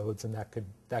episodes, and that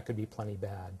could be plenty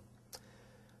bad.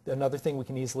 Another thing we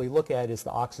can easily look at is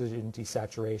the oxygen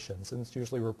desaturations, and it's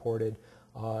usually reported,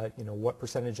 what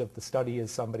percentage of the study is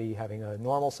somebody having a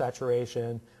normal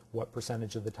saturation, what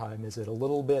percentage of the time is it a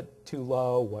little bit too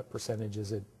low, what percentage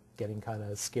is it getting kind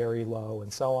of scary low,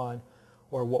 and so on,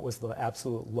 or what was the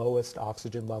absolute lowest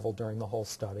oxygen level during the whole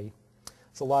study.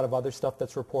 There's a lot of other stuff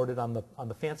that's reported on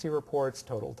the fancy reports,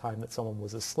 total time that someone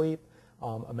was asleep,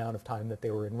 amount of time that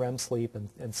they were in REM sleep,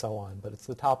 and so on, but it's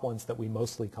the top ones that we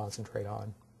mostly concentrate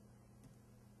on.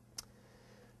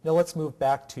 Now let's move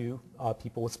back to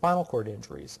people with spinal cord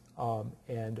injuries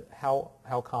and how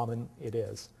common it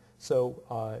is.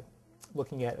 So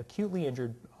looking at acutely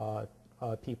injured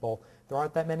people, there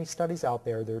aren't that many studies out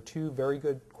there. There are two very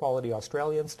good quality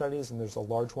Australian studies, and there's a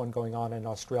large one going on in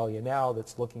Australia now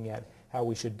that's looking at how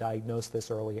we should diagnose this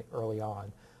early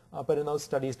on. But in those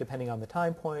studies, depending on the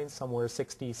time points, somewhere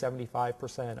 60,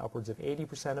 75%, upwards of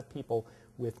 80% of people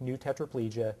with new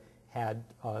tetraplegia had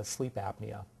sleep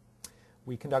apnea.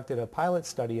 We conducted a pilot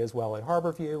study as well at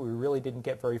Harborview. We really didn't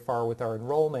get very far with our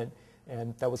enrollment,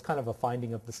 and that was kind of a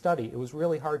finding of the study. It was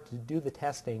really hard to do the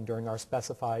testing during our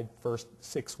specified first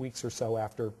 6 weeks or so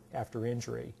after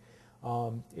injury.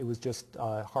 It was just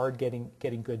hard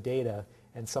getting good data,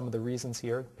 and some of the reasons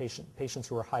here, patients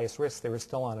who were highest risk, they were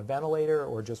still on a ventilator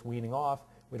or just weaning off.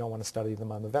 We don't want to study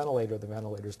them on the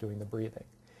ventilator's doing the breathing.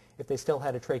 If they still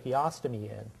had a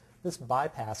tracheostomy in, this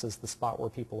bypasses the spot where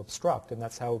people obstruct, and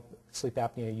that's how sleep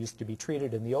apnea used to be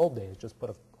treated in the old days. Just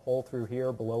put a hole through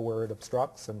here below where it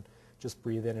obstructs and just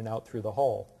breathe in and out through the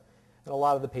hole. and a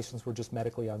lot of the patients were just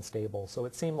medically unstable. So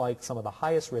it seemed like some of the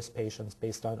highest risk patients,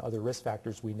 based on other risk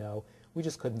factors we know, we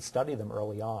just couldn't study them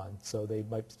early on, so they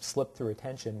might slip through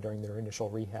attention during their initial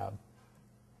rehab.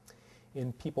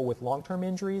 In people with long-term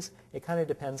injuries, it kind of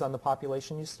depends on the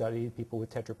population you study, people with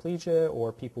tetraplegia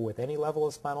or people with any level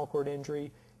of spinal cord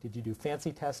injury. Did you do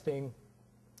fancy testing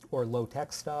or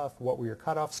low-tech stuff? What were your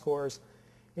cutoff scores?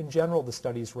 In general, the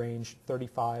studies range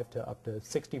 35 to up to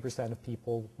 60% of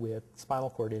people with spinal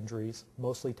cord injuries,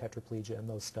 mostly tetraplegia in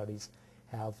those studies,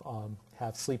 have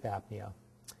sleep apnea.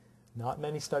 Not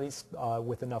many studies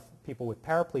with enough people with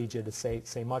paraplegia to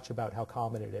say much about how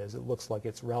common it is. It looks like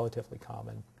it's relatively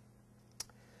common.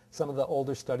 Some of the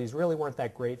older studies really weren't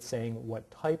that great saying what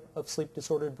type of sleep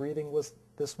disordered breathing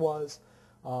this was.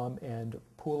 And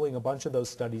pooling a bunch of those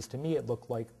studies, to me it looked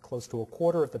like close to a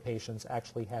quarter of the patients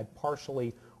actually had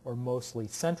partially or mostly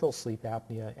central sleep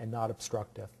apnea and not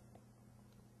obstructive.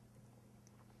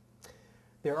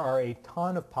 There are a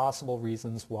ton of possible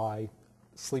reasons why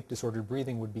sleep disordered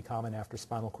breathing would be common after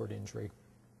spinal cord injury.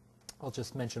 I'll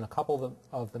just mention a couple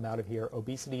of them out of here.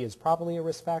 Obesity is probably a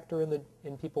risk factor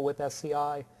in people with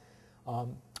SCI.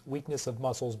 Weakness of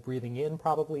muscles breathing in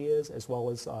probably is, as well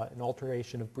as an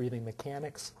alteration of breathing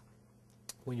mechanics.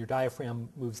 When your diaphragm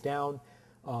moves down,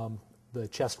 the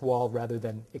chest wall, rather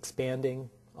than expanding,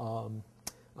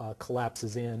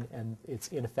 collapses in, and it's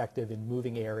ineffective in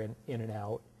moving air in and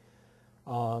out.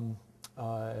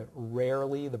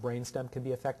 Rarely the brainstem can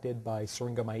be affected by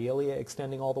syringomyelia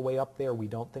extending all the way up there. We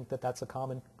don't think that that's a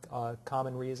common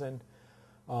reason.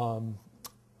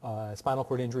 Spinal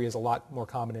cord injury is a lot more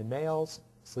common in males.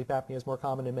 Sleep apnea is more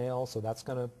common in males, so that's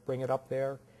going to bring it up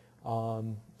there.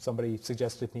 Somebody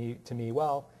suggested to me,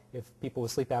 well, if people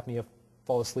with sleep apnea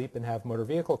fall asleep and have motor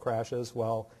vehicle crashes,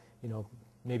 well,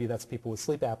 maybe that's people with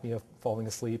sleep apnea falling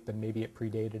asleep, and maybe it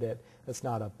predated it. That's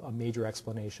not a major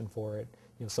explanation for it.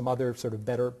 Some other sort of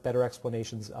better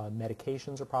explanations,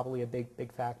 medications are probably a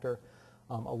big factor.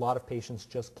 A lot of patients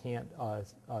just can't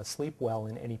sleep well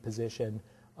in any position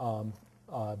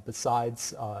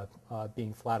besides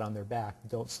being flat on their back.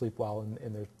 Don't sleep well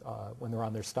when they're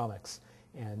on their stomachs,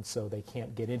 and so they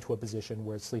can't get into a position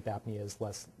where sleep apnea is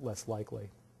less likely.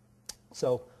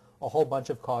 So a whole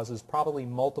bunch of causes, probably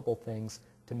multiple things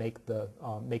to make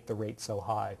the rate so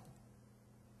high.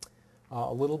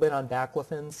 A little bit on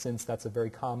baclofen, since that's a very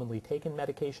commonly taken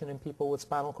medication in people with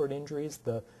spinal cord injuries.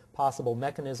 The possible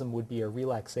mechanism would be a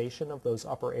relaxation of those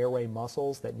upper airway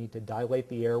muscles that need to dilate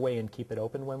the airway and keep it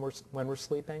open when we're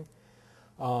sleeping.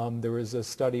 There was a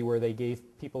study where they gave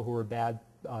people who were bad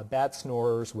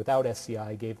snorers without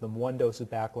SCI, gave them 1 dose of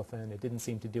baclofen. It didn't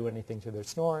seem to do anything to their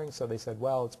snoring, so they said,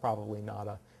 well, it's probably not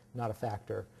a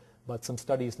factor. But some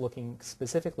studies looking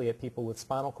specifically at people with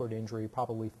spinal cord injury,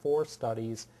 probably 4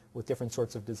 studies with different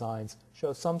sorts of designs,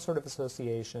 show some sort of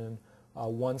association.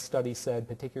 One study said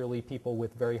particularly people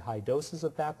with very high doses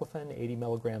of baclofen, 80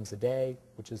 milligrams a day,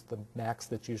 which is the max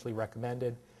that's usually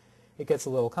recommended. It gets a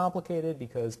little complicated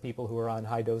because people who are on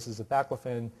high doses of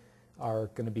baclofen are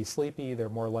going to be sleepy. They're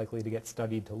more likely to get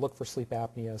studied to look for sleep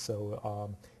apnea, so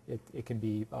it can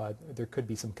be, there could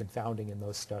be some confounding in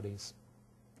those studies.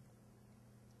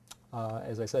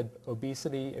 As I said,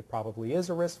 obesity, it probably is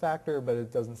a risk factor, but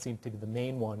it doesn't seem to be the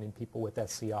main one in people with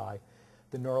SCI.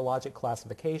 The neurologic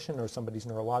classification or somebody's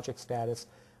neurologic status,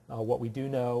 what we do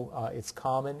know, it's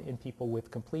common in people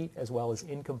with complete as well as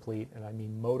incomplete, and I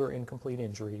mean motor incomplete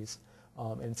injuries,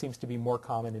 and it seems to be more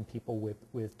common in people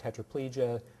with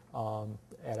tetraplegia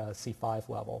at a C5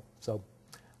 level. So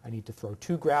I need to throw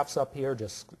 2 graphs up here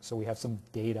just so we have some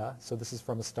data. So this is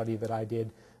from a study that I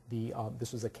did.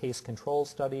 This was a case control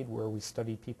study where we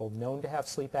studied people known to have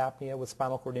sleep apnea with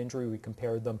spinal cord injury. We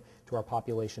compared them to our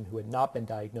population who had not been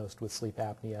diagnosed with sleep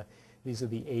apnea. These are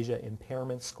the ASIA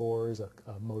impairment scores, a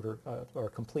motor or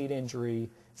complete injury,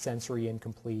 sensory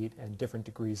incomplete, and different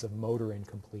degrees of motor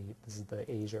incomplete. This is the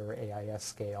ASIA or AIS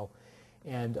scale.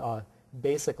 And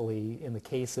basically, in the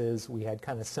cases, we had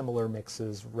kind of similar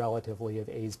mixes relatively of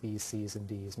A's, B's, C's, and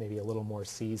D's, maybe a little more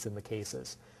C's in the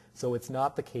cases. So it's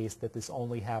not the case that this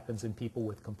only happens in people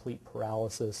with complete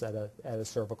paralysis at a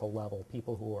cervical level.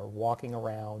 People who are walking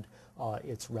around,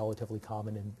 it's relatively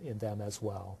common in them as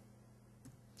well.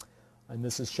 And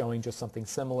this is showing just something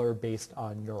similar based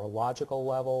on neurological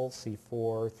levels,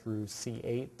 C4 through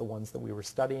C8, the ones that we were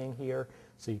studying here.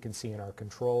 So you can see in our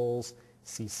controls,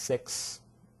 C6,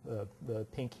 the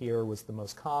pink here was the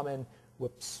most common,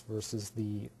 versus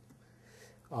the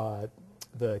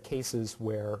cases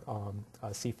where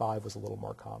C5 was a little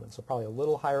more common. So probably a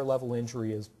little higher level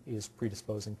injury is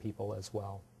predisposing people as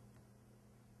well.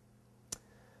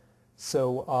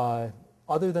 So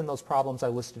other than those problems I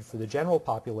listed for the general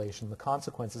population, the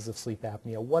consequences of sleep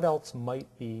apnea, what else might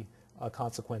be a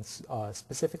consequence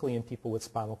specifically in people with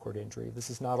spinal cord injury? This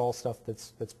is not all stuff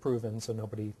that's proven, so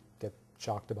nobody get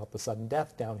shocked about the sudden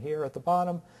death down here at the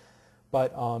bottom.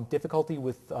 But difficulty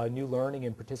with new learning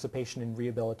and participation in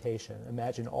rehabilitation.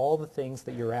 Imagine all the things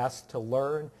that you're asked to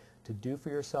learn, to do for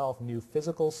yourself, new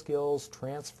physical skills,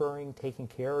 transferring, taking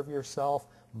care of yourself,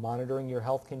 monitoring your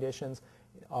health conditions.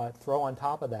 Throw on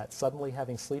top of that suddenly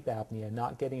having sleep apnea,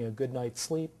 not getting a good night's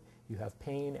sleep, you have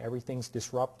pain, everything's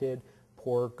disrupted,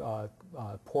 poor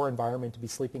environment to be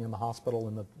sleeping in the hospital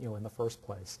in the first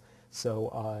place.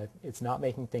 So it's not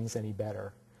making things any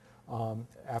better.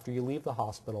 After you leave the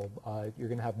hospital, you're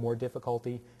going to have more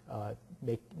difficulty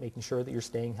making sure that you're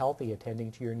staying healthy,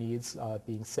 attending to your needs,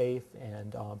 being safe,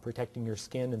 and protecting your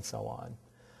skin and so on.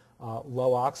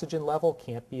 Low oxygen level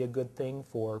can't be a good thing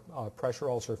for pressure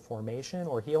ulcer formation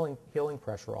or healing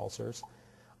pressure ulcers.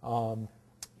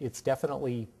 It's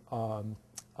definitely going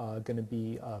to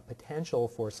be potential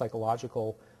for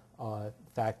psychological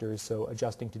factors, so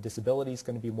adjusting to disability is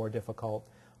going to be more difficult.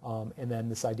 And then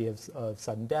this idea of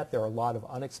sudden death. There are a lot of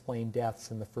unexplained deaths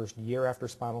in the first year after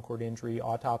spinal cord injury.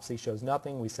 Autopsy shows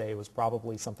nothing. We say it was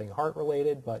probably something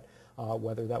heart-related, but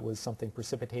whether that was something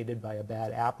precipitated by a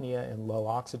bad apnea and low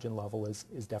oxygen level is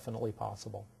definitely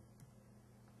possible.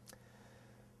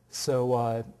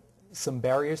 So some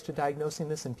barriers to diagnosing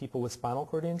this in people with spinal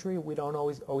cord injury, we don't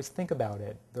always think about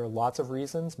it. There are lots of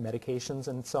reasons, medications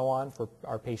and so on, for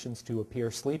our patients to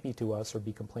appear sleepy to us or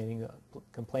be complaining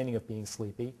of being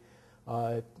sleepy.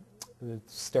 The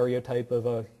stereotype of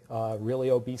a really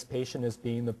obese patient as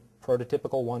being the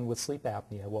prototypical one with sleep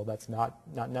apnea. Well, that's not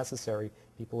necessary.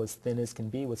 People as thin as can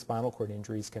be with spinal cord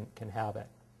injuries can have it.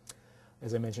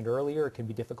 As I mentioned earlier, it can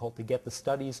be difficult to get the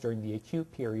studies during the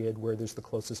acute period where there's the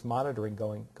closest monitoring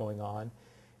going on.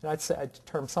 And I'd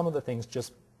term some of the things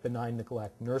just benign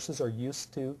neglect. Nurses are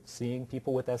used to seeing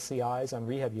people with SCIs on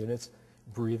rehab units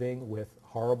breathing with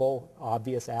horrible,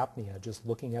 obvious apnea. Just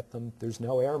looking at them, there's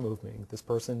no air moving. This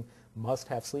person must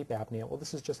have sleep apnea. Well,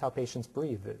 this is just how patients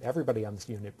breathe. Everybody on this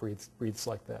unit breathes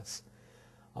like this.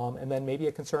 And then maybe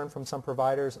a concern from some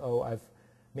providers, oh, I've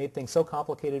made things so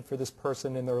complicated for this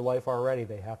person in their life already.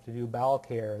 They have to do bowel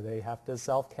care, they have to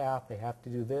self-cath, they have to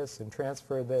do this and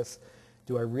transfer this.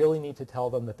 Do I really need to tell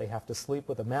them that they have to sleep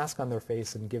with a mask on their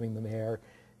face and giving them air?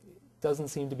 It doesn't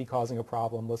seem to be causing a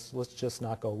problem. Let's just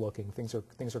not go looking. Things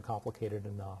are complicated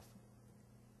enough.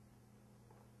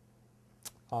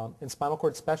 And spinal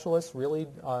cord specialists really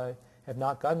have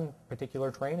not gotten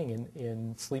particular training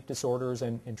in sleep disorders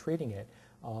and treating it.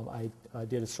 I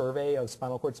did a survey of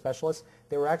spinal cord specialists.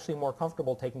 They were actually more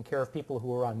comfortable taking care of people who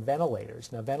were on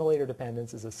ventilators. Now, ventilator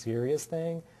dependence is a serious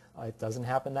thing. It doesn't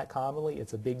happen that commonly.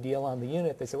 It's a big deal on the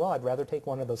unit. They say, well, I'd rather take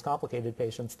one of those complicated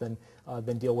patients than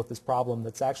deal with this problem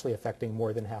that's actually affecting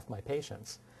more than half my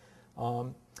patients.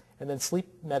 And then sleep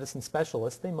medicine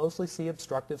specialists, they mostly see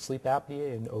obstructive sleep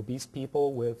apnea in obese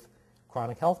people with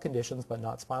chronic health conditions, but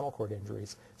not spinal cord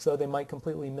injuries. So they might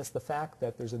completely miss the fact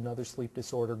that there's another sleep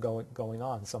disorder going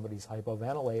on. Somebody's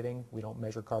hypoventilating. We don't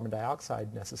measure carbon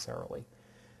dioxide necessarily.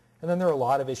 And then there are a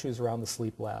lot of issues around the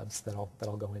sleep labs that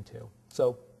I'll go into.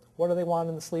 So what do they want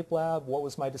in the sleep lab? What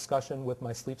was my discussion with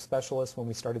my sleep specialist when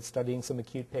we started studying some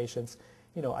acute patients?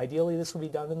 You know, ideally this would be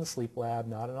done in the sleep lab,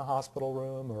 not in a hospital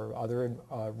room or other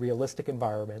realistic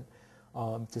environment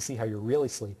to see how you're really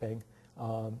sleeping.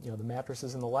 You know, the mattress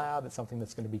is in the lab. It's something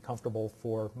that's going to be comfortable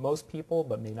for most people,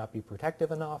 but may not be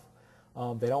protective enough.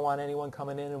 They don't want anyone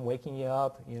coming in and waking you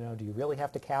up. You know, do you really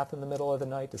have to cath in the middle of the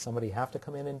night? Does somebody have to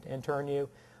come in and turn you?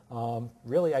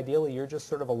 Really, ideally, you're just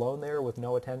sort of alone there with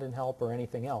no attendant help or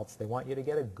anything else. They want you to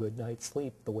get a good night's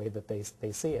sleep the way that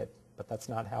they see it, but that's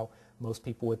not how most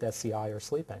people with SCI are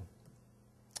sleeping.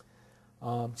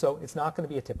 So it's not going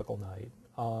to be a typical night.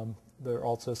 There are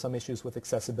also some issues with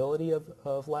accessibility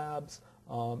of labs.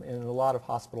 And in a lot of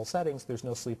hospital settings, there's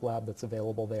no sleep lab that's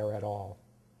available there at all.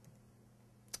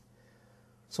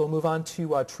 So we'll move on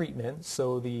to treatment.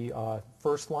 So the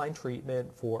first-line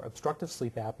treatment for obstructive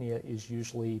sleep apnea is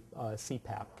usually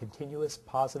CPAP, continuous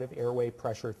positive airway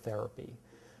pressure therapy.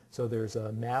 So there's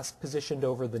a mask positioned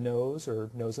over the nose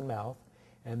or nose and mouth,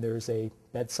 and there's a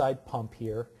bedside pump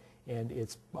here, and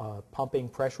it's pumping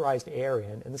pressurized air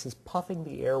in, and this is puffing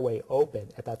the airway open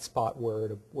at that spot where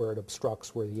it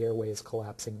obstructs, where the airway is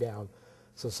collapsing down.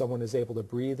 So someone is able to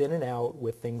breathe in and out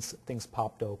with things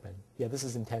popped open. Yeah, this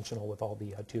is intentional with all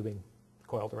the tubing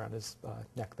coiled around his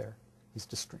neck there. He's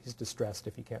distressed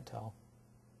if you can't tell.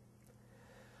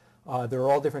 There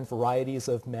are all different varieties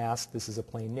of masks. This is a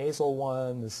plain nasal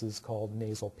one. This is called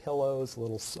nasal pillows,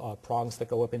 little prongs that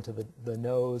go up into the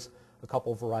nose. A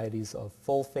couple varieties of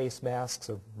full face masks,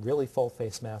 a really full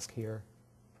face mask here.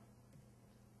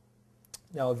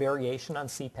 Now a variation on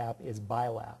CPAP is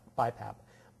BiPAP,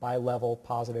 bi-level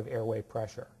positive airway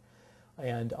pressure.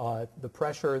 And the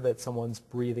pressure that someone's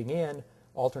breathing in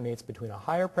alternates between a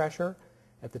higher pressure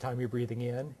at the time you're breathing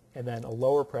in and then a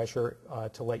lower pressure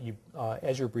to let you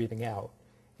as you're breathing out.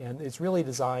 And it's really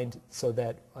designed so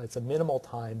that it's a minimal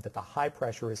time that the high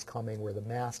pressure is coming where the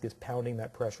mask is pounding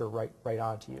that pressure right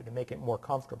onto you to make it more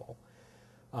comfortable.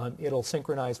 It'll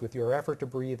synchronize with your effort to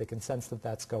breathe. It can sense that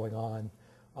that's going on.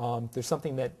 There's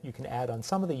something that you can add on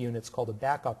some of the units called a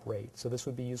backup rate. So this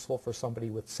would be useful for somebody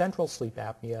with central sleep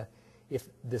apnea. If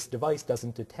this device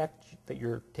doesn't detect that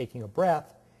you're taking a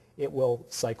breath, it will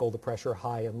cycle the pressure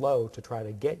high and low to try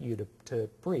to get you to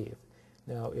breathe.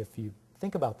 Now, if you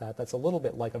think about that, that's a little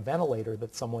bit like a ventilator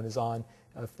that someone is on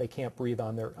if they can't breathe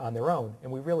on their own.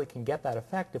 And we really can get that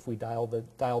effect if we dial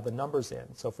the numbers in.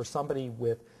 So for somebody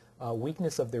with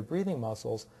weakness of their breathing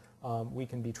muscles, we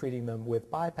can be treating them with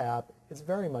BiPAP. It's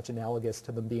very much analogous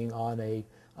to them being on a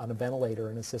ventilator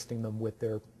and assisting them with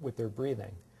their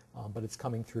breathing, but it's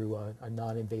coming through a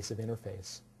non-invasive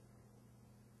interface.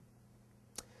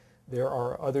 There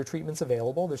are other treatments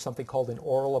available. There's something called an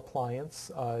oral appliance,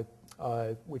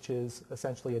 which is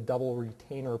essentially a double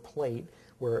retainer plate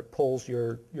where it pulls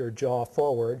your jaw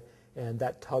forward and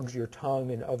that tugs your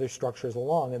tongue and other structures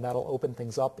along, and that'll open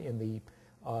things up in the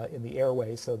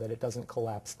airway so that it doesn't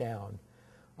collapse down.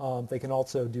 They can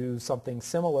also do something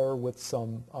similar with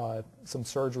some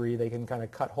surgery. They can kind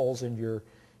of cut holes in your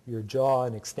jaw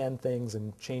and extend things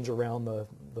and change around the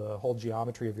whole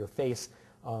geometry of your face.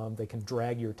 They can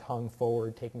drag your tongue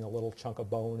forward, taking a little chunk of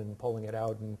bone and pulling it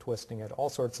out and twisting it, all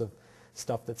sorts of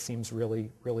stuff that seems really,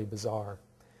 really bizarre.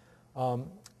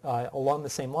 Along the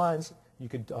same lines, you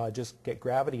could just get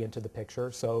gravity into the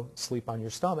picture, so sleep on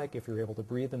your stomach if you're able to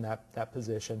breathe in that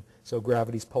position, so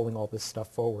gravity's pulling all this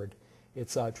stuff forward.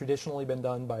 It's traditionally been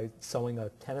done by sewing a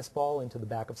tennis ball into the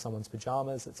back of someone's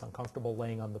pajamas. It's uncomfortable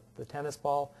laying on the tennis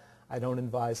ball. I don't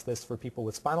advise this for people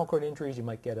with spinal cord injuries. You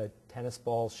might get a tennis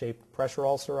ball shaped pressure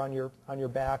ulcer on your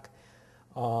back.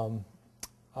 And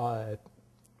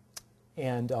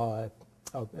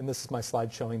this is my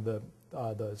slide showing the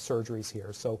surgeries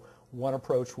here. So one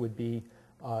approach would be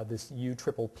this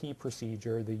UPPP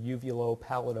procedure, the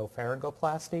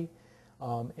uvulopalato-pharyngoplasty,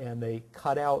 and they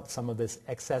cut out some of this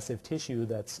excessive tissue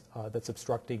that's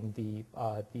obstructing the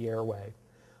airway.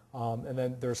 And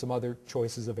then there are some other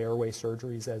choices of airway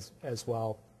surgeries as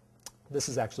well. This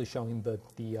is actually showing the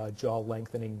jaw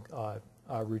lengthening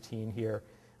routine here,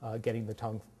 getting the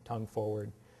tongue forward.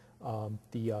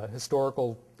 The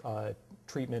historical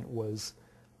treatment was,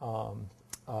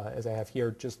 as I have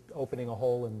here, just opening a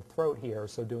hole in the throat here,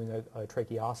 so doing a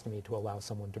tracheostomy to allow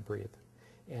someone to breathe.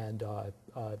 And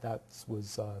that's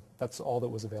all that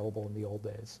was available in the old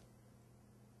days.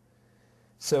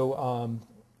 So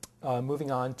moving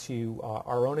on to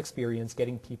our own experience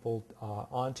getting people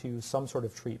onto some sort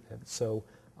of treatment. So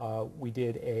we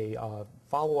did a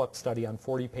follow-up study on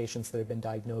 40 patients that had been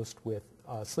diagnosed with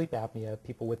sleep apnea,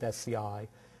 people with SCI.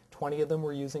 20 of them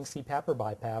were using CPAP or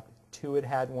BiPAP. 2 had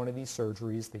had one of these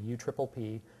surgeries, the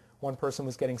UPPP. 1 person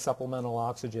was getting supplemental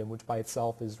oxygen, which by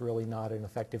itself is really not an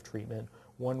effective treatment.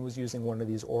 1 was using one of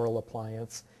these oral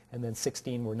appliances, and then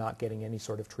 16 were not getting any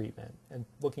sort of treatment. And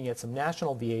looking at some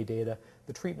national VA data,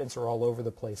 the treatments are all over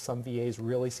the place. Some VAs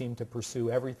really seem to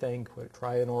pursue everything,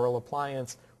 try an oral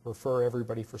appliance, refer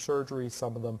everybody for surgery.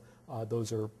 Some of them,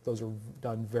 those are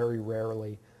done very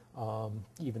rarely,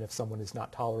 even if someone is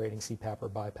not tolerating CPAP or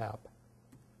BiPAP.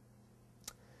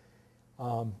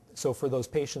 So for those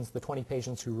patients, the 20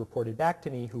 patients who reported back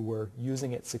to me who were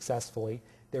using it successfully,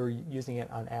 they were using it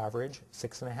on average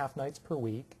 6.5 nights per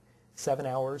week, 7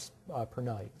 hours per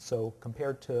night. So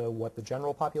compared to what the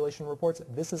general population reports,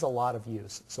 this is a lot of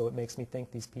use. So it makes me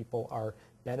think these people are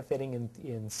benefiting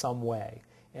in some way.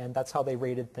 And that's how they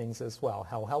rated things as well.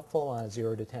 How helpful on a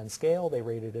 0 to 10 scale, they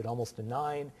rated it almost a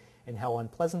 9. And how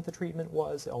unpleasant the treatment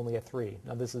was, only a 3.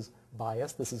 Now this is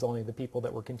biased. This is only the people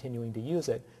that were continuing to use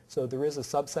it. So there is a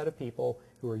subset of people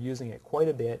who are using it quite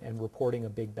a bit and reporting a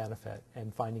big benefit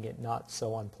and finding it not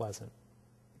so unpleasant.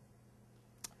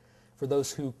 For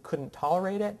those who couldn't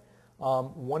tolerate it,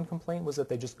 one complaint was that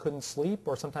they just couldn't sleep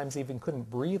or sometimes even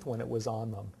couldn't breathe when it was on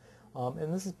them.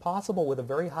 And this is possible with a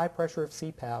very high pressure of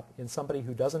CPAP in somebody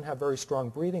who doesn't have very strong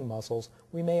breathing muscles.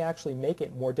 We may actually make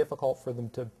it more difficult for them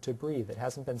to breathe. It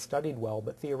hasn't been studied well,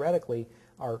 but theoretically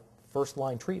our first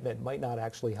line treatment might not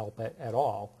actually help at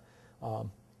all.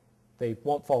 They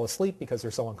won't fall asleep because they're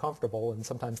so uncomfortable, and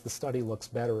sometimes the study looks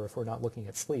better if we're not looking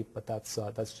at sleep, but that's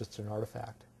just an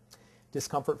artifact.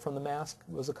 Discomfort from the mask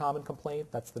was a common complaint.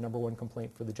 That's the #1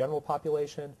 complaint for the general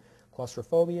population.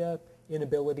 Claustrophobia,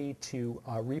 inability to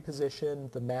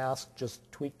reposition the mask,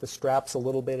 just tweak the straps a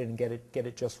little bit and get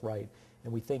it just right.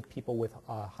 And we think people with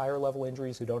higher level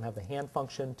injuries who don't have the hand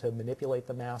function to manipulate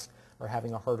the mask are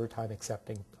having a harder time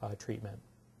accepting treatment.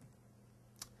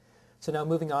 So now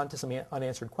moving on to some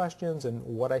unanswered questions and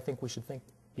what I think we should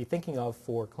be thinking of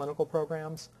for clinical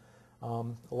programs. A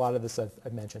lot of this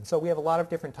I've mentioned. So we have a lot of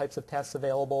different types of tests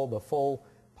available. The full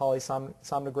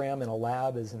polysomnogram in a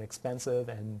lab is an expensive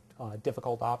and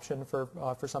difficult option for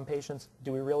some patients.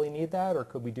 Do we really need that, or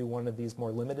could we do one of these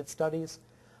more limited studies?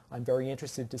 I'm very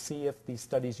interested to see if these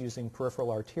studies using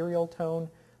peripheral arterial tone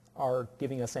are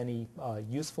giving us any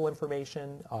useful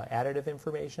information, additive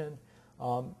information.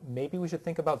 Maybe we should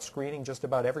think about screening just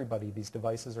about everybody. These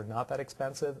devices are not that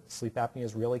expensive. Sleep apnea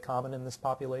is really common in this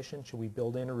population. Should we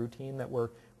build in a routine that we're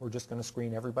just going to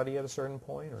screen everybody at a certain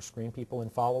point, or screen people in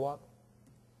follow-up?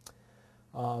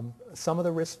 Some of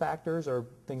the risk factors are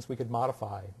things we could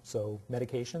modify. So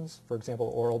medications, for example,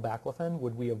 oral baclofen,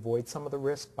 would we avoid some of the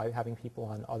risk by having people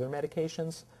on other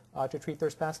medications to treat their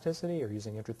spasticity, or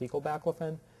using intrathecal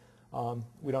baclofen?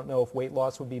 We don't know if weight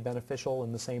loss would be beneficial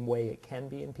in the same way it can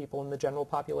be in people in the general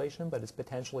population, but it's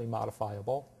potentially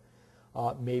modifiable.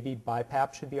 Maybe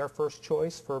BiPAP should be our first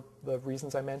choice for the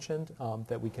reasons I mentioned,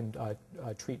 that we can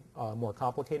treat more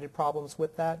complicated problems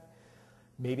with that.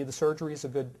 Maybe the surgery is a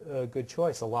good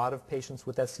choice. A lot of patients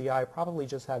with SCI probably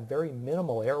just have very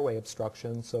minimal airway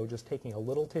obstruction, so just taking a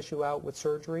little tissue out with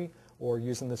surgery or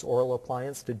using this oral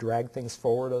appliance to drag things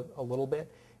forward a little bit,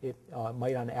 it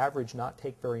might on average not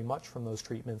take very much from those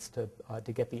treatments to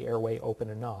get the airway open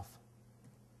enough.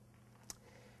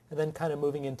 And then kind of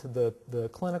moving into the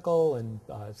clinical and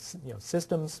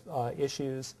systems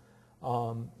issues.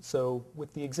 So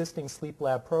with the existing sleep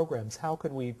lab programs, how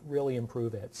could we really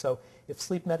improve it? So if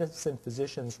sleep medicine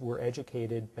physicians were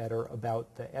educated better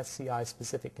about the SCI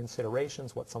specific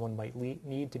considerations, what someone might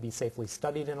need to be safely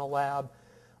studied in a lab,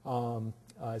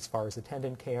 as far as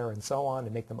attendant care and so on,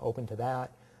 and make them open to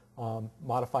that.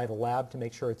 Modify the lab to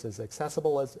make sure it's as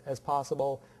accessible as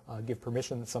possible. Give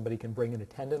permission that somebody can bring an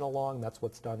attendant along. That's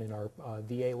what's done in our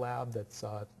VA lab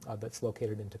that's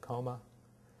located in Tacoma.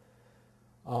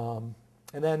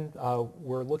 And then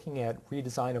we're looking at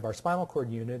redesign of our spinal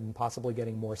cord unit and possibly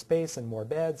getting more space and more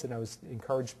beds. And I was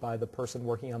encouraged by the person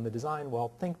working on the design.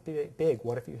 Well, think big.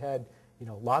 What if you had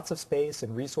lots of space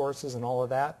and resources and all of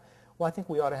that? Well, I think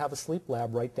we ought to have a sleep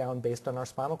lab right down based on our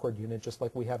spinal cord unit, just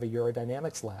like we have a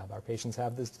urodynamics lab. Our patients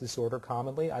have this disorder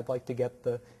commonly. I'd like to get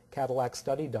the Cadillac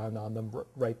study done on them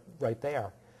right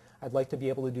there. I'd like to be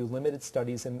able to do limited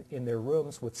studies in their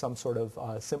rooms with some sort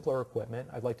of simpler equipment.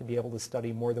 I'd like to be able to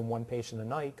study more than one patient a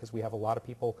night, because we have a lot of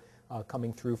people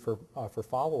coming through for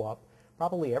follow-up.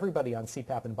 Probably everybody on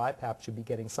CPAP and BiPAP should be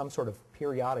getting some sort of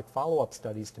periodic follow-up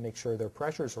studies to make sure their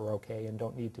pressures are okay and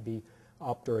don't need to be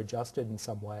upped or adjusted in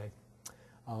some way.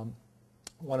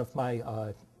 One of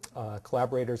my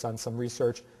collaborators on some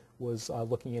research was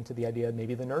looking into the idea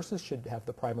maybe the nurses should have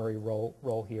the primary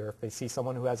role here. If they see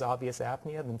someone who has obvious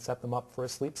apnea, then set them up for a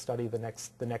sleep study the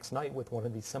next night with one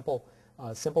of these simple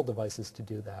devices to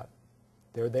do that.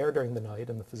 They're there during the night,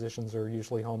 and the physicians are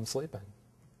usually home sleeping.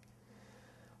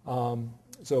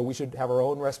 So we should have our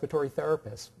own respiratory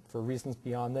therapists. For reasons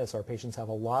beyond this, our patients have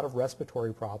a lot of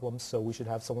respiratory problems, so we should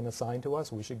have someone assigned to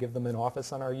us. We should give them an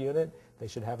office on our unit. They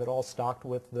should have it all stocked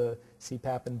with the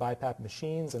CPAP and BiPAP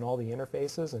machines and all the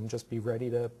interfaces, and just be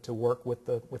ready to work with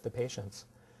the patients.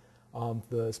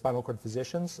 The spinal cord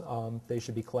physicians, they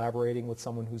should be collaborating with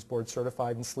someone who's board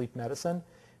certified in sleep medicine,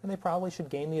 and they probably should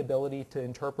gain the ability to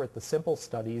interpret the simple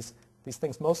studies. These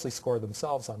things mostly score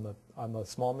themselves on the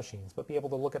small machines, but be able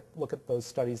to look at those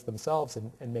studies themselves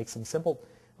and make some simple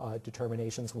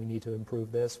determinations. We need to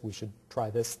improve this. We should try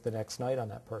this the next night on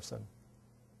that person.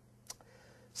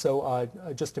 So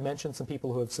just to mention some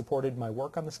people who have supported my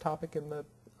work on this topic in the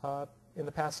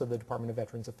past, so the Department of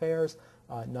Veterans Affairs,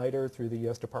 NIDR through the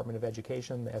U.S. Department of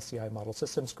Education, the SCI Model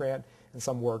Systems Grant, and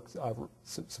some work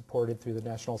supported through the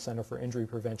National Center for Injury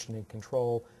Prevention and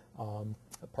Control,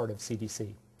 part of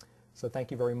CDC. So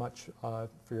thank you very much for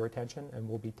your attention, and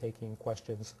we'll be taking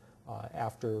questions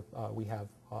after we have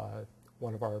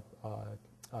one of our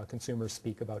consumers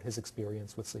speak about his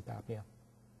experience with sleep apnea.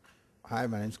 Hi,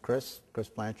 my name's Chris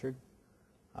Blanchard.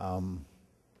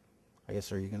 I guess,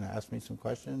 are you going to ask me some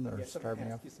questions or yes, start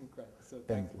me off? Yes, I'm going to ask you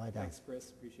some questions. So thanks,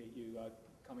 Chris. Appreciate you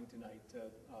coming tonight to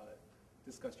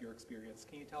discuss your experience.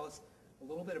 Can you tell us a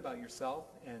little bit about yourself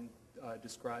and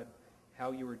describe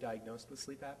how you were diagnosed with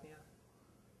sleep apnea?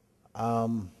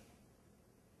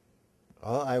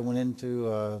 Well, I went into,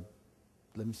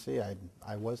 let me see,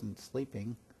 I wasn't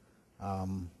sleeping,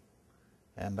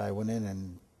 and I went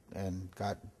in and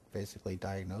got basically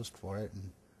diagnosed for it,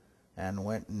 and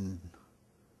went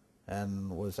and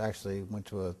was actually went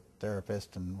to a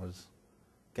therapist and was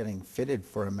getting fitted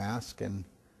for a mask, and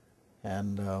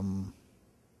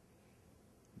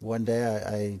one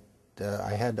day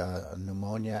I had a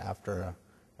pneumonia after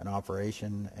an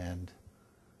operation, and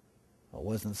I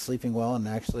wasn't sleeping well, and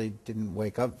actually didn't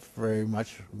wake up very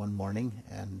much one morning,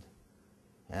 and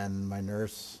my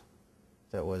nurse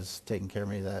that was taking care of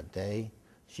me that day,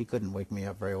 she couldn't wake me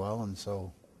up very well, and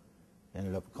so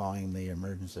ended up calling the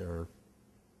emergency or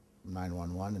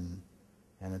 911,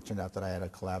 and it turned out that I had a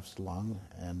collapsed lung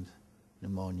and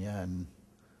pneumonia,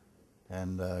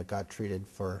 and got treated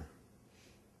for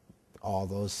all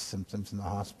those symptoms in the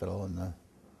hospital,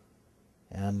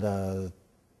 and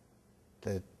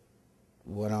that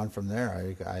went on from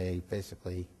there. I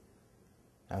basically,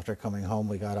 after coming home,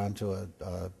 we got onto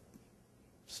a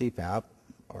CPAP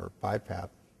or BiPAP,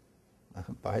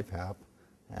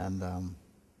 and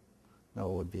no,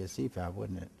 it would be a CPAP,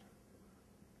 wouldn't it?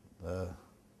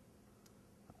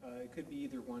 It could be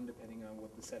either one, depending on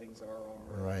what the settings are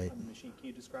Right. on the machine. Can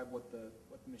you describe what the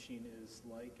machine is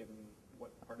like and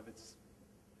what part of it's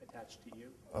attached to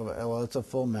you? Well, it's a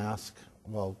full mask,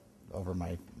 well, over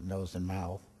my nose and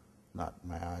mouth, not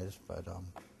my eyes, but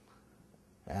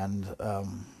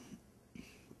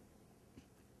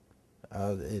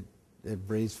it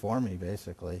breathes for me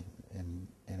basically in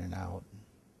and out,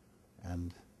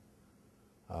 and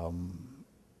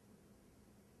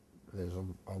there's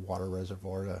a water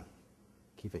reservoir to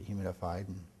keep it humidified,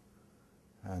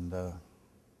 and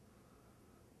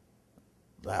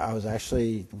I was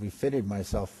actually refitted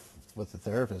myself with the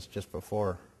therapist just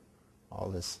before all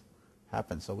this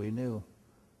happened, so we knew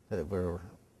that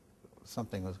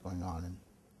something was going on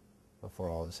before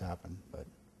all this happened, but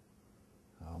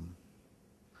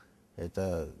it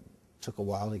took a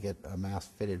while to get a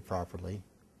mask fitted properly,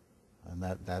 and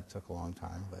that took a long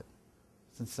time, but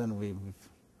since then we've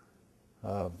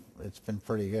it's been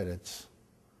pretty good. It's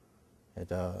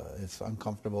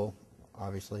uncomfortable,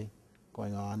 obviously,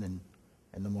 going on and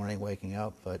in the morning waking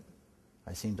up, but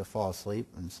I seem to fall asleep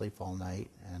and sleep all night,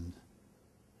 and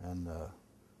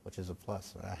which is a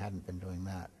plus. I hadn't been doing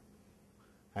that.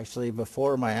 Actually,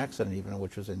 before my accident, even,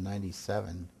 which was in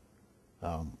 '97,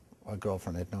 a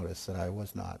girlfriend had noticed that I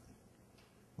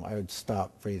would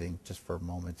stop breathing just for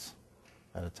moments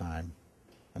at a time,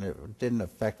 and it didn't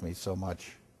affect me so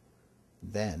much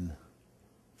then,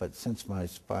 but since my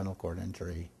spinal cord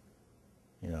injury,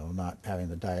 not having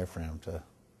the diaphragm to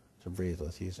breathe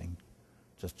with, using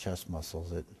just chest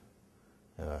muscles, it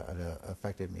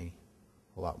affected me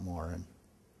a lot more, and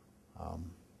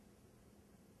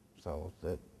so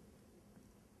that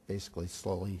basically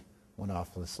slowly went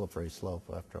off the slippery slope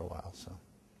after a while. So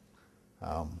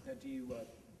Now, do you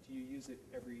use it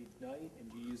every night,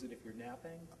 and do you use it if you're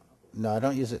napping? no, I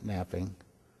don't use it napping.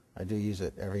 I do use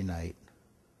it every night.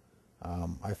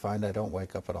 I find I don't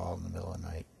wake up at all in the middle of the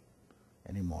night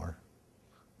anymore.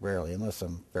 Rarely, unless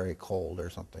I'm very cold or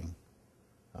something.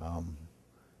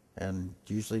 And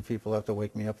usually people have to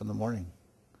wake me up in the morning,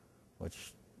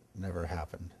 which never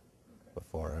happened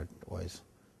before. I'd always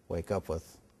wake up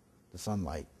with the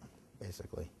sunlight,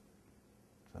 basically.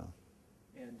 So.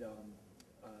 And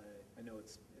I know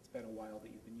it's been a while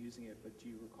that you've been using it, but do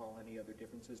you recall any other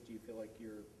differences? Do you feel like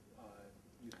you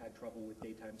had trouble with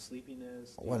daytime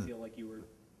sleepiness? Do you feel like you were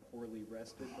poorly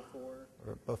rested before?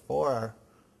 Before,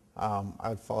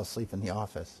 I'd fall asleep in the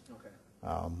office. Okay.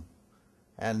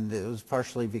 And it was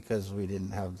partially because we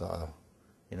didn't have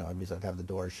I'd have the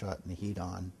doors shut and the heat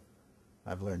on.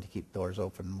 I've learned to keep doors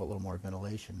open, a little more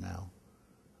ventilation now.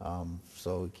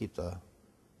 So we keep the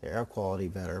air quality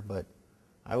better, but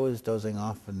I was dozing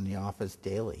off in the office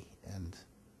daily, and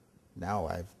now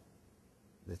I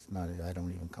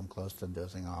don't even come close to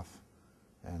dozing off,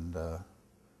 and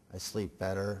I sleep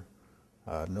better,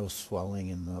 no swelling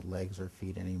in the legs or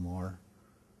feet anymore,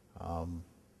 and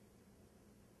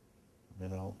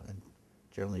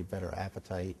generally better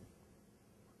appetite.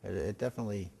 It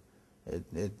definitely,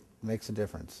 it makes a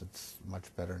difference. It's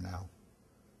much better now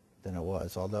than it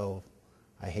was, although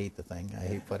I hate the thing. I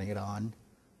hate putting it on.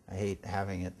 I hate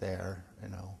having it there,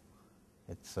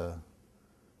 It's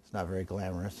not very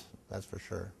glamorous, that's for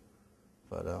sure,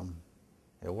 but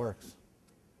it works.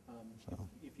 So.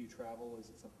 If you travel, is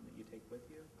it something that you take with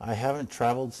you? I haven't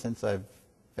traveled since I've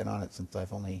been on it, since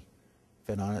I've only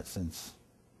been on it since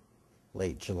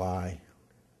late July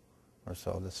or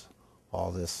so.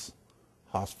 All this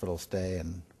hospital stay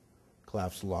and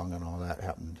collapsed lung and all that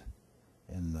happened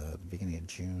in the beginning of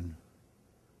June,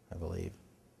 I believe.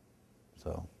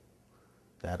 So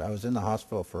that I was in the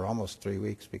hospital for almost 3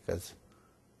 weeks because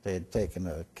they had taken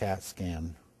a CAT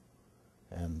scan,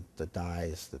 and the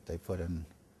dyes that they put in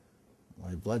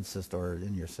my blood system or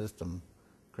in your system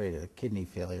created a kidney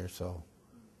failure, so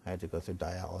I had to go through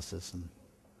dialysis, and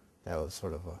that was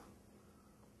sort of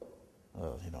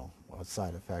a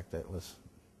side effect that was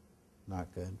not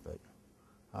good. But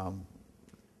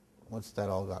once that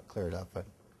all got cleared up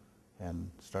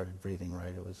and started breathing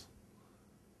right,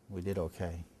 we did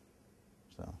okay.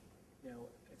 So. Now,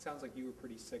 it sounds like you were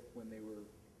pretty sick when they were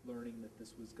learning that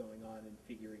this was going on and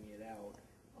figuring it out.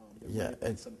 There might have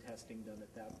been some testing done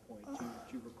at that point. Do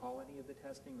you recall any of the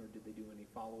testing, or did they do any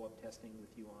follow-up testing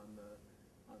with you on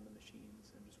the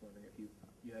machines? I'm just wondering if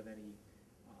you have any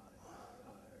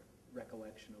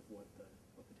recollection of what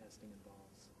the testing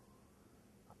involves.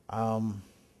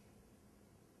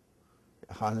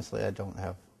 Honestly, I don't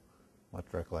have much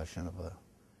recollection of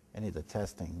any of the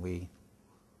testing. We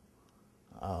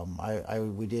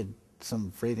did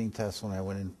some breathing tests when I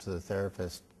went into the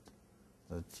therapist,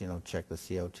 to check the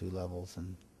CO2 levels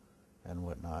and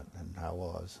whatnot, and how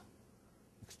well I was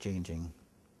exchanging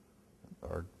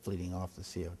or bleeding off the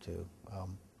CO2.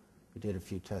 We did a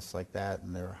few tests like that,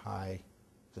 and they were high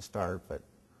to start, but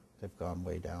they've gone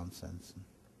way down since.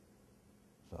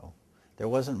 So there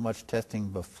wasn't much testing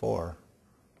before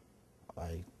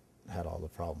I had all the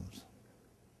problems.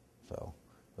 So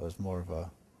it was more of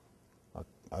a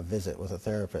visit with a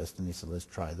therapist, and he said, let's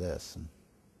try this.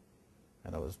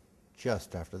 And it was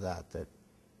just after that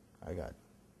I got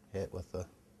hit with the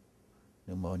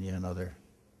pneumonia and other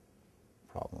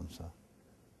problems.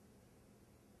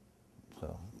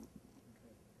 So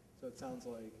So it sounds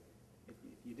like if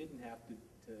you didn't have to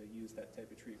use that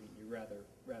type of treatment, you rather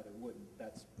wouldn't.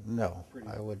 That's no, pretty,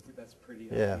 I would. That's pretty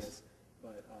yes. obvious.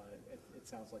 But it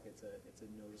sounds like it's a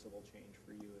noticeable change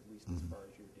for you, at least as far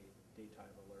as your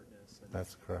daytime alertness and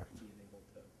that's correct. being able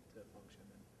to function.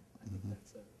 And I think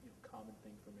that's a common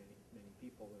thing for many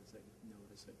people, is they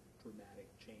notice a dramatic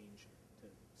change to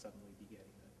suddenly be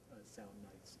getting a sound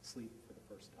night's sleep for the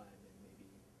first time in maybe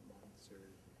months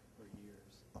or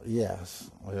years.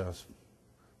 Yes,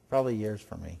 probably years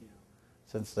for me,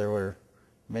 since there were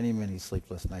many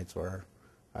sleepless nights where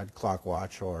I'd clock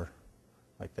watch, or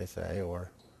like they say,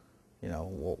 or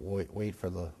wait for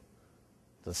the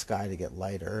sky to get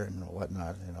lighter and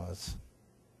whatnot. It's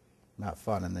not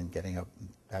fun, and then getting up and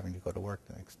having to go to work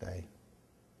the next day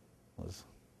was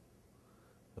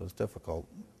difficult.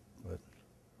 But it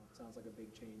sounds like a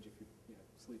big change if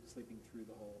you're sleeping through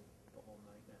the whole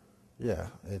night now. yeah,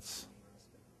 it's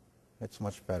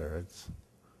much better. It's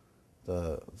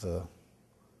the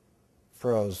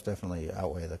pros definitely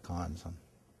outweigh the cons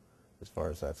as far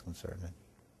as that's concerned.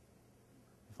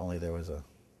 If only there was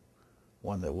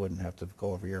one that wouldn't have to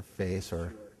go over your face,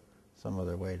 or some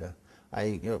other way to.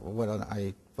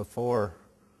 Before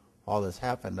all this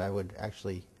happened, I would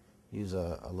actually use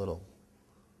a little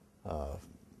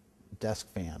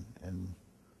desk fan and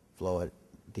blow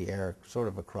the air sort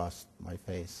of across my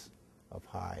face up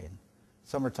high. And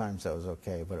summer times that was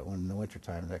okay, but in the winter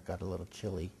time that got a little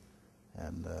chilly,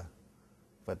 and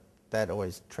but that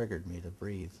always triggered me to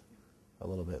breathe a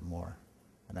little bit more,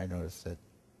 and I noticed that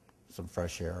some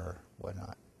fresh air or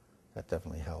whatnot, that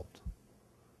definitely helped.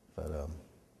 But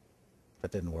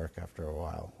that didn't work after a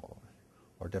while,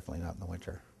 or definitely not in the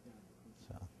winter.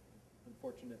 So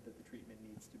Unfortunate that the treatment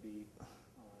needs to be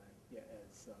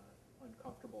as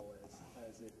uncomfortable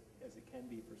as it can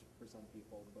be for some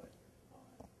people, but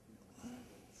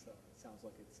it sounds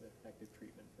like it's effective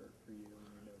treatment for you, and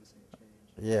you're noticing a change.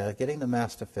 yeah, getting the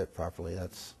mask to fit properly,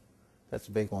 that's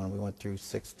a big one. We went through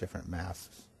 6 different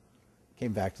masks.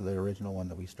 Came back to the original one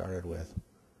that we started with,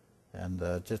 and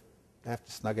just have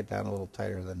to snug it down a little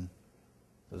tighter than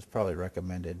was probably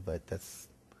recommended, but that's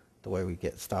the way we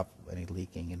stop any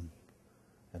leaking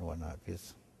and whatnot,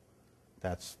 because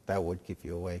that would keep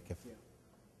you awake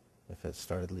if it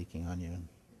started leaking on you.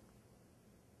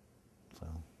 So,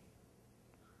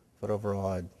 but overall,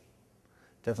 I'd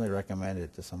definitely recommend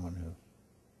it to someone who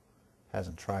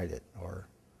hasn't tried it or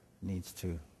needs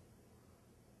to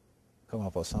come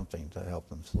up with something to help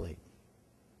them sleep.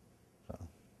 So,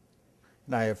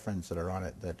 and I have friends that are on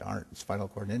it that aren't spinal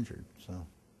cord injured, so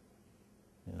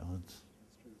it's.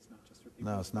 It's not just for people.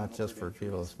 No, with it's not spinal just cord for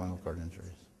people with injuries. spinal cord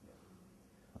injuries.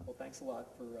 Yeah. Well, thanks a lot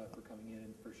for coming in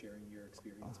and for sharing your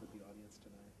experience with the audience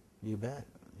tonight. You bet.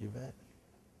 You bet.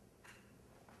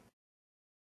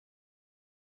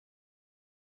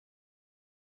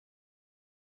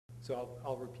 So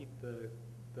I'll repeat the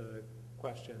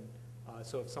question.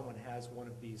 So if someone has one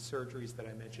of these surgeries that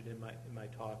I mentioned in my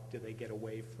talk, do they get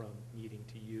away from needing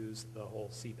to use the whole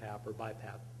CPAP or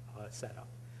BiPAP setup?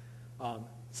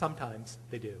 Sometimes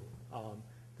they do.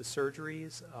 The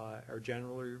surgeries are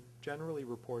generally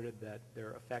reported that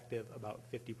they're effective about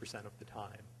 50% of the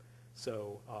time.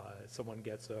 So someone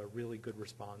gets a really good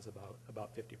response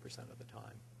about 50% of the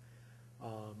time.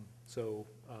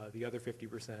 The other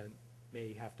 50%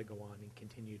 may have to go on and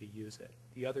continue to use it.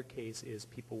 The other case is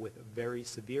people with very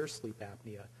severe sleep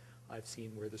apnea. I've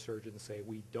seen where the surgeons say,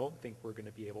 we don't think we're going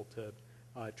to be able to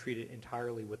treat it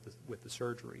entirely with the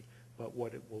surgery, but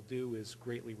what it will do is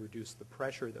greatly reduce the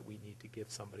pressure that we need to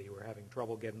give somebody who are having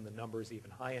trouble getting the numbers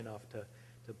even high enough to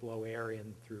blow air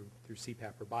in through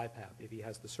CPAP or BiPAP. If he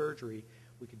has the surgery,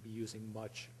 we could be using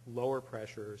much lower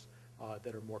pressures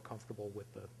that are more comfortable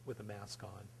with a mask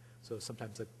on. So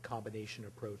sometimes a combination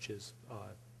approach is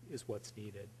what's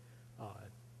needed.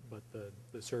 But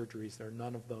the surgeries, there are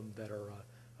none of them that are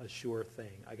a sure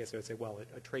thing. I guess I would say, well,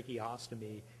 a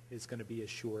tracheostomy is going to be a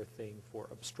sure thing for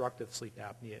obstructive sleep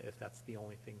apnea if that's the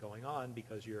only thing going on,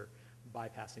 because you're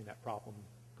bypassing that problem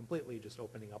completely, just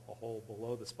opening up a hole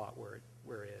below the spot where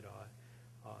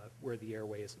the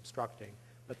airway is obstructing.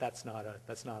 But that's not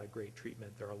a great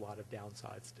treatment. There are a lot of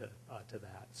downsides to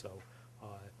that. So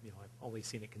I've only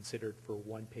seen it considered for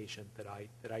one patient that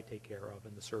I take care of,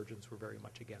 and the surgeons were very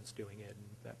much against doing it, and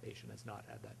that patient has not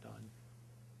had that done.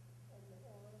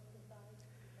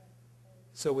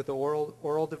 So with the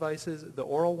oral devices, the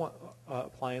oral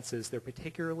appliances, they're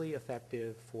particularly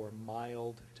effective for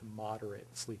mild to moderate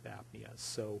sleep apnea.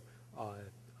 So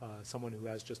someone who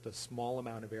has just a small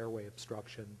amount of airway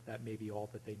obstruction, that may be all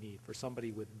that they need. For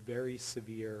somebody with very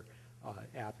severe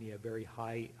apnea, very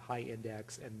high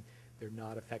index, and they're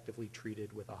not effectively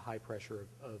treated with a high pressure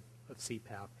of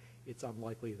CPAP, it's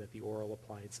unlikely that the oral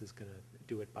appliance is going to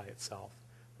do it by itself.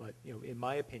 But in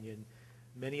my opinion,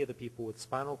 many of the people with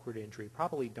spinal cord injury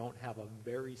probably don't have a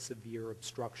very severe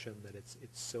obstruction that it's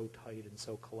so tight and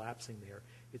so collapsing there.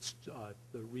 It's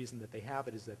the reason that they have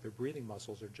it is that their breathing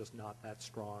muscles are just not that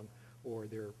strong, or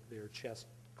their chest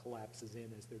collapses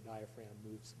in as their diaphragm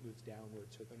moves downward,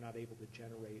 so they're not able to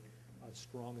generate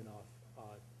strong enough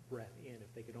breath in.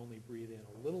 If they could only breathe in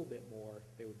a little bit more,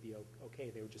 they would be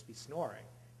okay. They would just be snoring.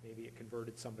 Maybe it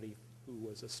converted somebody who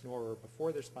was a snorer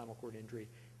before their spinal cord injury.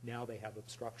 Now they have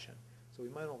obstruction. So we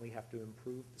might only have to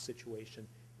improve the situation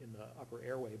in the upper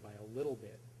airway by a little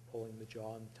bit, pulling the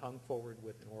jaw and tongue forward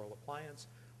with an oral appliance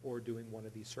or doing one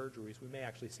of these surgeries. We may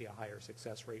actually see a higher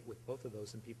success rate with both of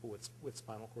those in people with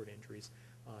spinal cord injuries,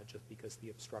 just because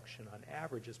the obstruction on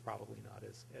average is probably not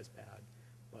as bad.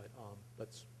 But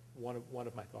that's one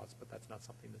of my thoughts, but that's not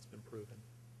something that's been proven.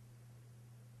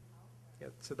 Yeah,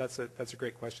 so that's a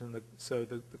great question.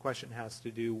 The question has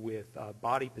to do with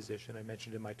body position. I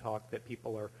mentioned in my talk that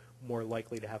people are more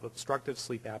likely to have obstructive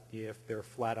sleep apnea if they're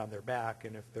flat on their back,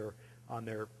 and if they're on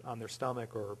their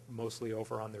stomach or mostly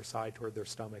over on their side toward their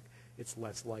stomach, it's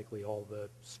less likely. All the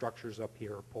structures up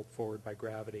here are pulled forward by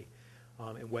gravity,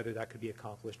 and whether that could be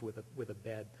accomplished with a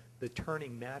bed. The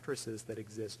turning mattresses that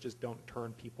exist just don't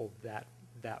turn people that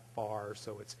far,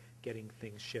 so it's getting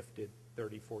things shifted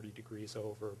 30, 40 degrees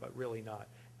over, but really not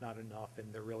enough,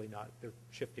 and they're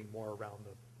shifting more around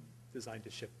designed to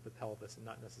shift the pelvis and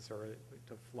not necessarily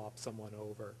to flop someone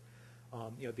over.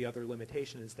 The other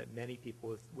limitation is that many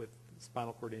people with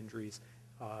spinal cord injuries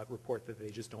report that they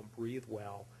just don't breathe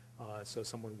well. So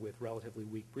someone with relatively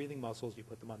weak breathing muscles, you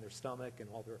put them on their stomach and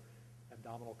all their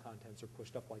abdominal contents are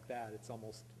pushed up like that. It's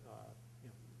almost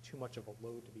too much of a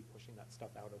load to be pushing that stuff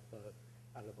out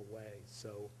of the way.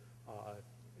 So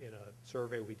in a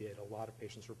survey we did, a lot of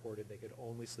patients reported they could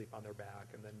only sleep on their back,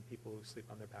 and then people who sleep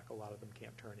on their back, a lot of them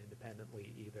can't turn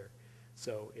independently either.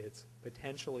 So it's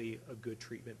potentially a good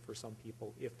treatment for some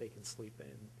people if they can sleep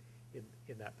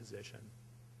in that position.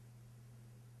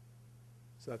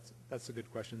 So that's a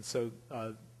good question. So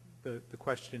the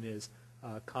question is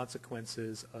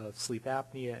consequences of sleep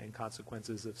apnea and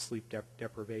consequences of sleep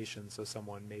deprivation. So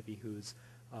someone maybe who's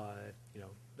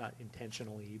not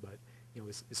intentionally, but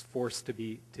is forced to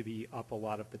be up a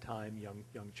lot of the time,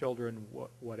 young children,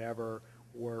 whatever,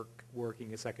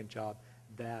 working a second job,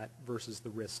 that versus the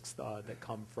risks that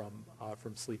come from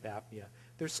sleep apnea.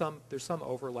 There's some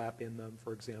overlap in them.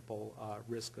 For example,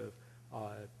 risk of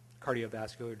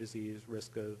cardiovascular disease,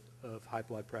 risk of high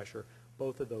blood pressure.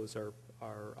 Both of those are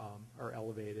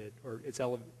elevated, or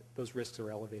those risks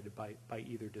are elevated by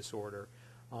either disorder,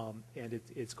 and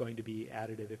it's going to be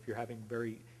additive. If you're having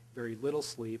very little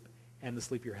sleep, and the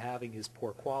sleep you're having is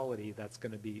poor quality, that's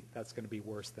going to be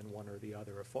worse than one or the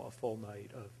other. A full night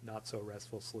of not so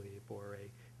restful sleep, or a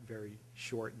very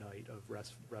short night of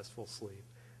restful sleep.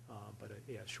 But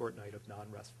a short night of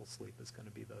non-restful sleep is going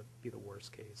to be the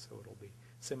worst case. So it'll be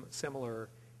similar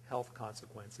health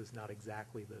consequences, not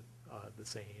exactly the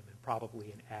same, and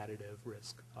probably an additive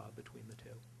risk between the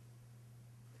two.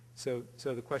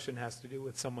 So the question has to do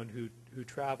with someone who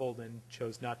traveled and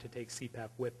chose not to take CPAP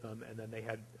with them, and then they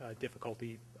had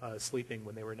difficulty sleeping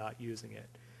when they were not using it.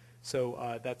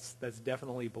 So that's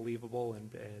definitely believable,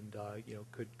 and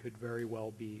could very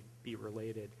well be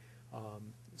related.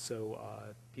 So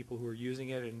people who are using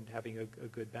it and having a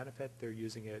good benefit, they're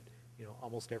using it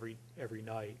almost every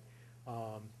night,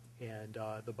 and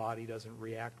the body doesn't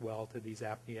react well to these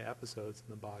apnea episodes,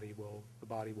 and the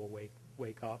body will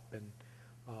wake up, and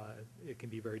it can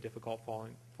be very difficult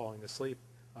falling asleep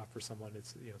for someone.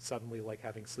 It's suddenly like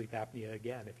having sleep apnea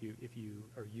again. If you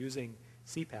are using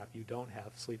CPAP, you don't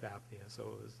have sleep apnea. So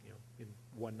it was in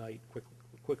one night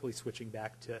quickly switching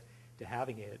back to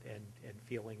having it and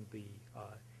feeling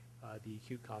the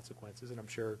acute consequences. And I'm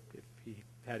sure if he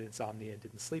had insomnia and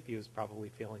didn't sleep, he was probably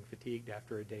feeling fatigued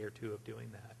after a day or two of doing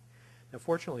that. Now,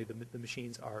 fortunately, the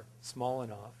machines are small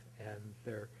enough, and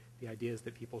the idea is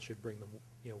that people should bring them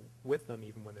with them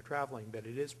even when they're traveling, that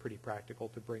it is pretty practical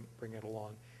to bring it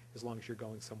along as long as you're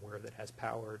going somewhere that has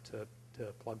power to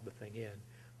plug the thing in.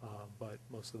 But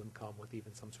most of them come with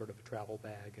even some sort of a travel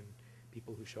bag, and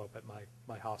people who show up at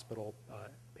my hospital,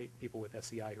 people with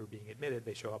SCI who are being admitted,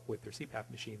 they show up with their CPAP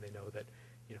machine. They know that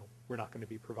we're not going to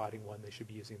be providing one. They should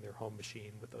be using their home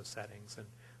machine with those settings, and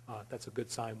that's a good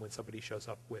sign when somebody shows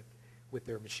up with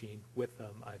their machine with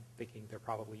them. I'm thinking they're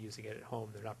probably using it at home.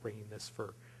 They're not bringing this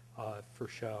for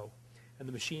show. And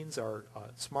the machines are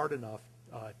smart enough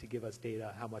to give us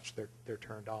data how much they're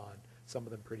turned on. Some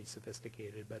of them pretty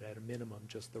sophisticated, but at a minimum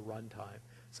just the runtime.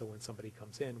 So when somebody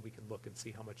comes in, we can look and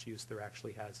see how much use there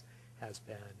actually has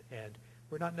been. And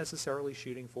we're not necessarily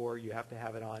shooting for you have to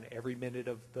have it on every minute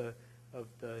of the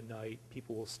night.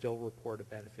 People will still report a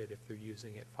benefit if they're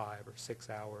using it 5 or 6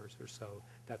 hours or so.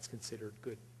 That's considered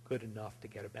good enough to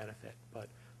get a benefit. But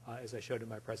as I showed in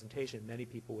my presentation, many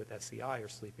people with SCI are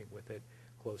sleeping with it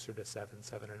closer to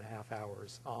 7.5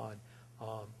 hours on,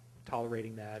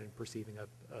 tolerating that and perceiving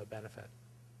a benefit.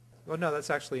 Well, no, that's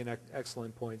actually an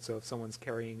excellent point. So if someone's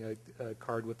carrying a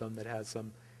card with them that has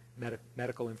some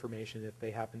medical information, if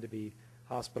they happen to be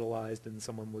hospitalized and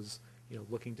someone was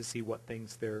looking to see what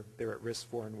things they're at risk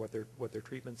for and what their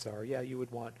treatments are, yeah, you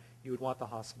would want the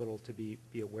hospital to be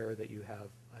aware that you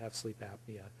have sleep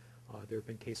apnea. There have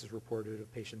been cases reported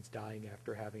of patients dying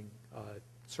after having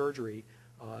surgery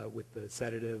with the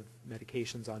sedative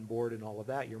medications on board and all of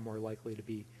that. You're more likely to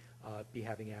be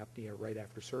having apnea right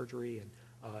after surgery and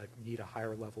need a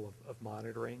higher level of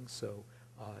monitoring. So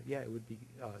yeah, it would be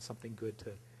something good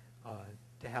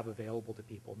to have available to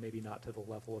people. Maybe not to the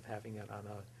level of having it on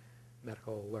a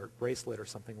medical alert bracelet or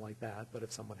something like that, but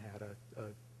if someone had a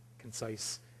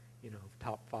concise,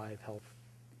 top 5 health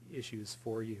issues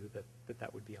for you,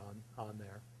 that would be on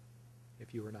there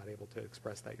if you were not able to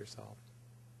express that yourself.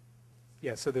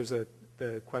 Yeah, so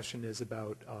the question is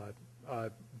about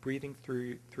breathing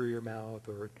through your mouth,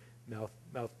 or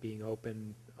mouth being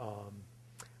open,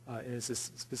 and is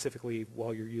this specifically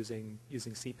while you're using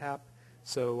CPAP?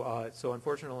 So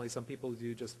unfortunately, some people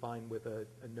do just fine with a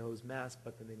nose mask,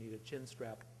 but then they need a chin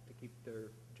strap to keep their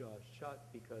jaws shut,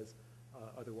 because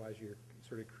otherwise you're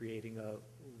sort of creating a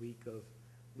leak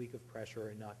of pressure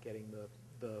and not getting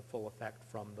the full effect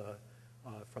from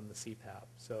the CPAP.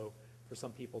 So for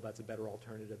some people, that's a better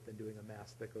alternative than doing a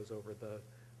mask that goes over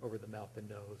the mouth and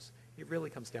nose. It really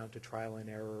comes down to trial and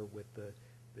error with the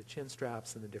chin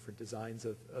straps and the different designs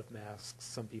of masks.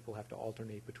 Some people have to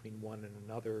alternate between one and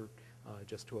another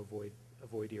just to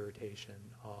avoid irritation.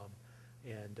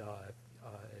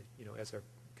 As our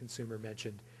consumer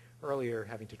mentioned earlier,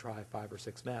 having to try 5 or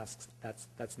 6 masks,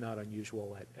 that's not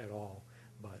unusual at all.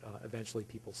 But eventually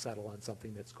people settle on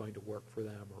something that's going to work for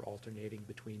them, or alternating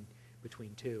between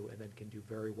 2, and then can do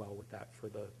very well with that for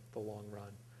the long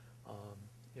run.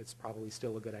 It's probably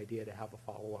still a good idea to have a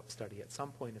follow-up study at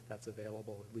some point if that's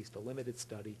available, at least a limited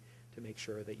study, to make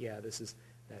sure that, yeah,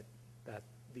 that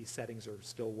these settings are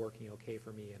still working okay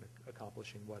for me and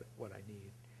accomplishing what I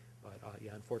need. But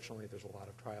yeah, unfortunately, there's a lot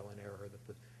of trial and error that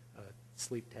the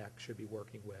sleep tech should be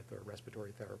working with, or a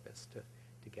respiratory therapist,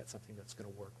 to get something that's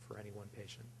going to work for any one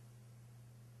patient.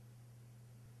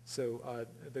 So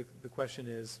the question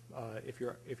is, if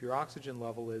your oxygen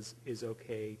level is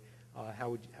okay, how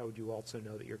would you also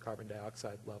know that your carbon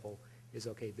dioxide level is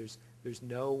okay? There's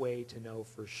no way to know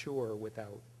for sure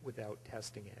without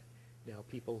testing it. Now,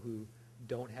 people who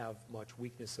don't have much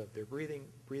weakness of their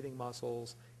breathing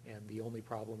muscles and the only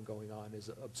problem going on is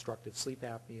obstructive sleep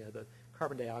apnea. The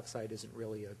carbon dioxide isn't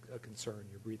really a concern.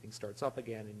 Your breathing starts up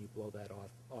again and you blow that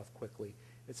off quickly.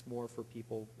 It's more for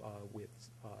people with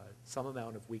some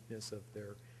amount of weakness of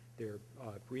their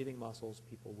breathing muscles,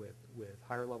 people with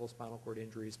higher level spinal cord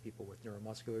injuries, people with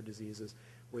neuromuscular diseases,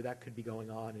 where that could be going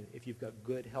on. And if you've got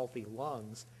good, healthy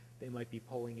lungs, they might be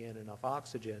pulling in enough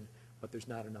oxygen, but there's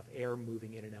not enough air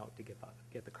moving in and out to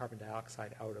get the carbon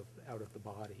dioxide out of the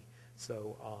body.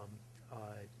 So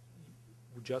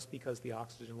just because the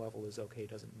oxygen level is okay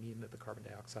doesn't mean that the carbon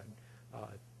dioxide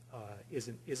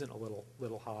isn't a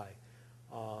little high.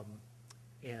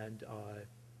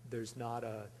 There's not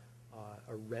a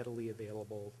readily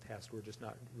available test. We're just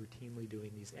not routinely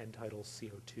doing these end-tidal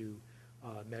CO2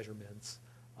 measurements.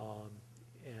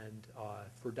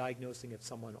 For diagnosing if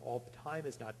someone all the time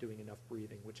is not doing enough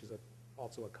breathing, which is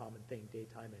also a common thing,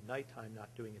 daytime and nighttime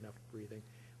not doing enough breathing,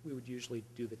 we would usually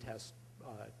do the test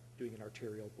doing an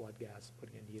arterial blood gas,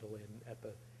 putting a needle in at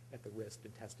the wrist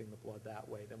and testing the blood that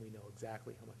way. Then we know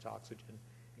exactly how much oxygen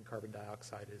and carbon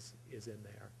dioxide is in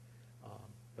there.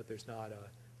 But there's not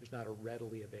a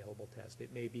readily available test.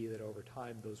 It may be that over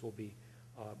time those will be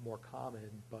more common,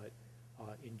 but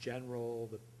in general,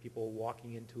 the people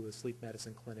walking into a sleep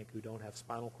medicine clinic who don't have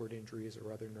spinal cord injuries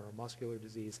or other neuromuscular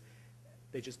disease,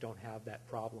 they just don't have that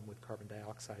problem with carbon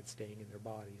dioxide staying in their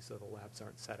body, so the labs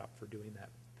aren't set up for doing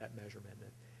that measurement.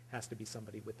 It has to be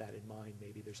somebody with that in mind.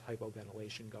 Maybe there's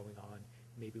hypoventilation going on.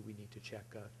 Maybe we need to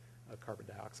check a carbon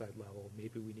dioxide level.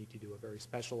 Maybe we need to do a very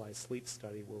specialized sleep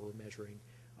study where we're measuring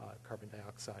carbon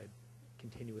dioxide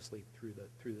continuously through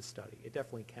the study. It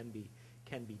definitely can be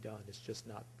done. It's just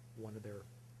not one of their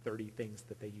 30 things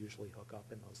that they usually hook up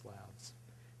in those labs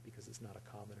because it's not a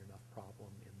common enough problem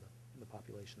in the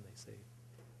population they see.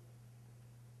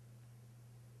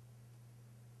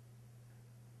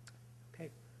 Okay,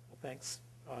 well thanks.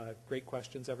 Great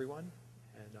questions, everyone,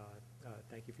 and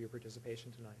thank you for your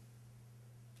participation tonight.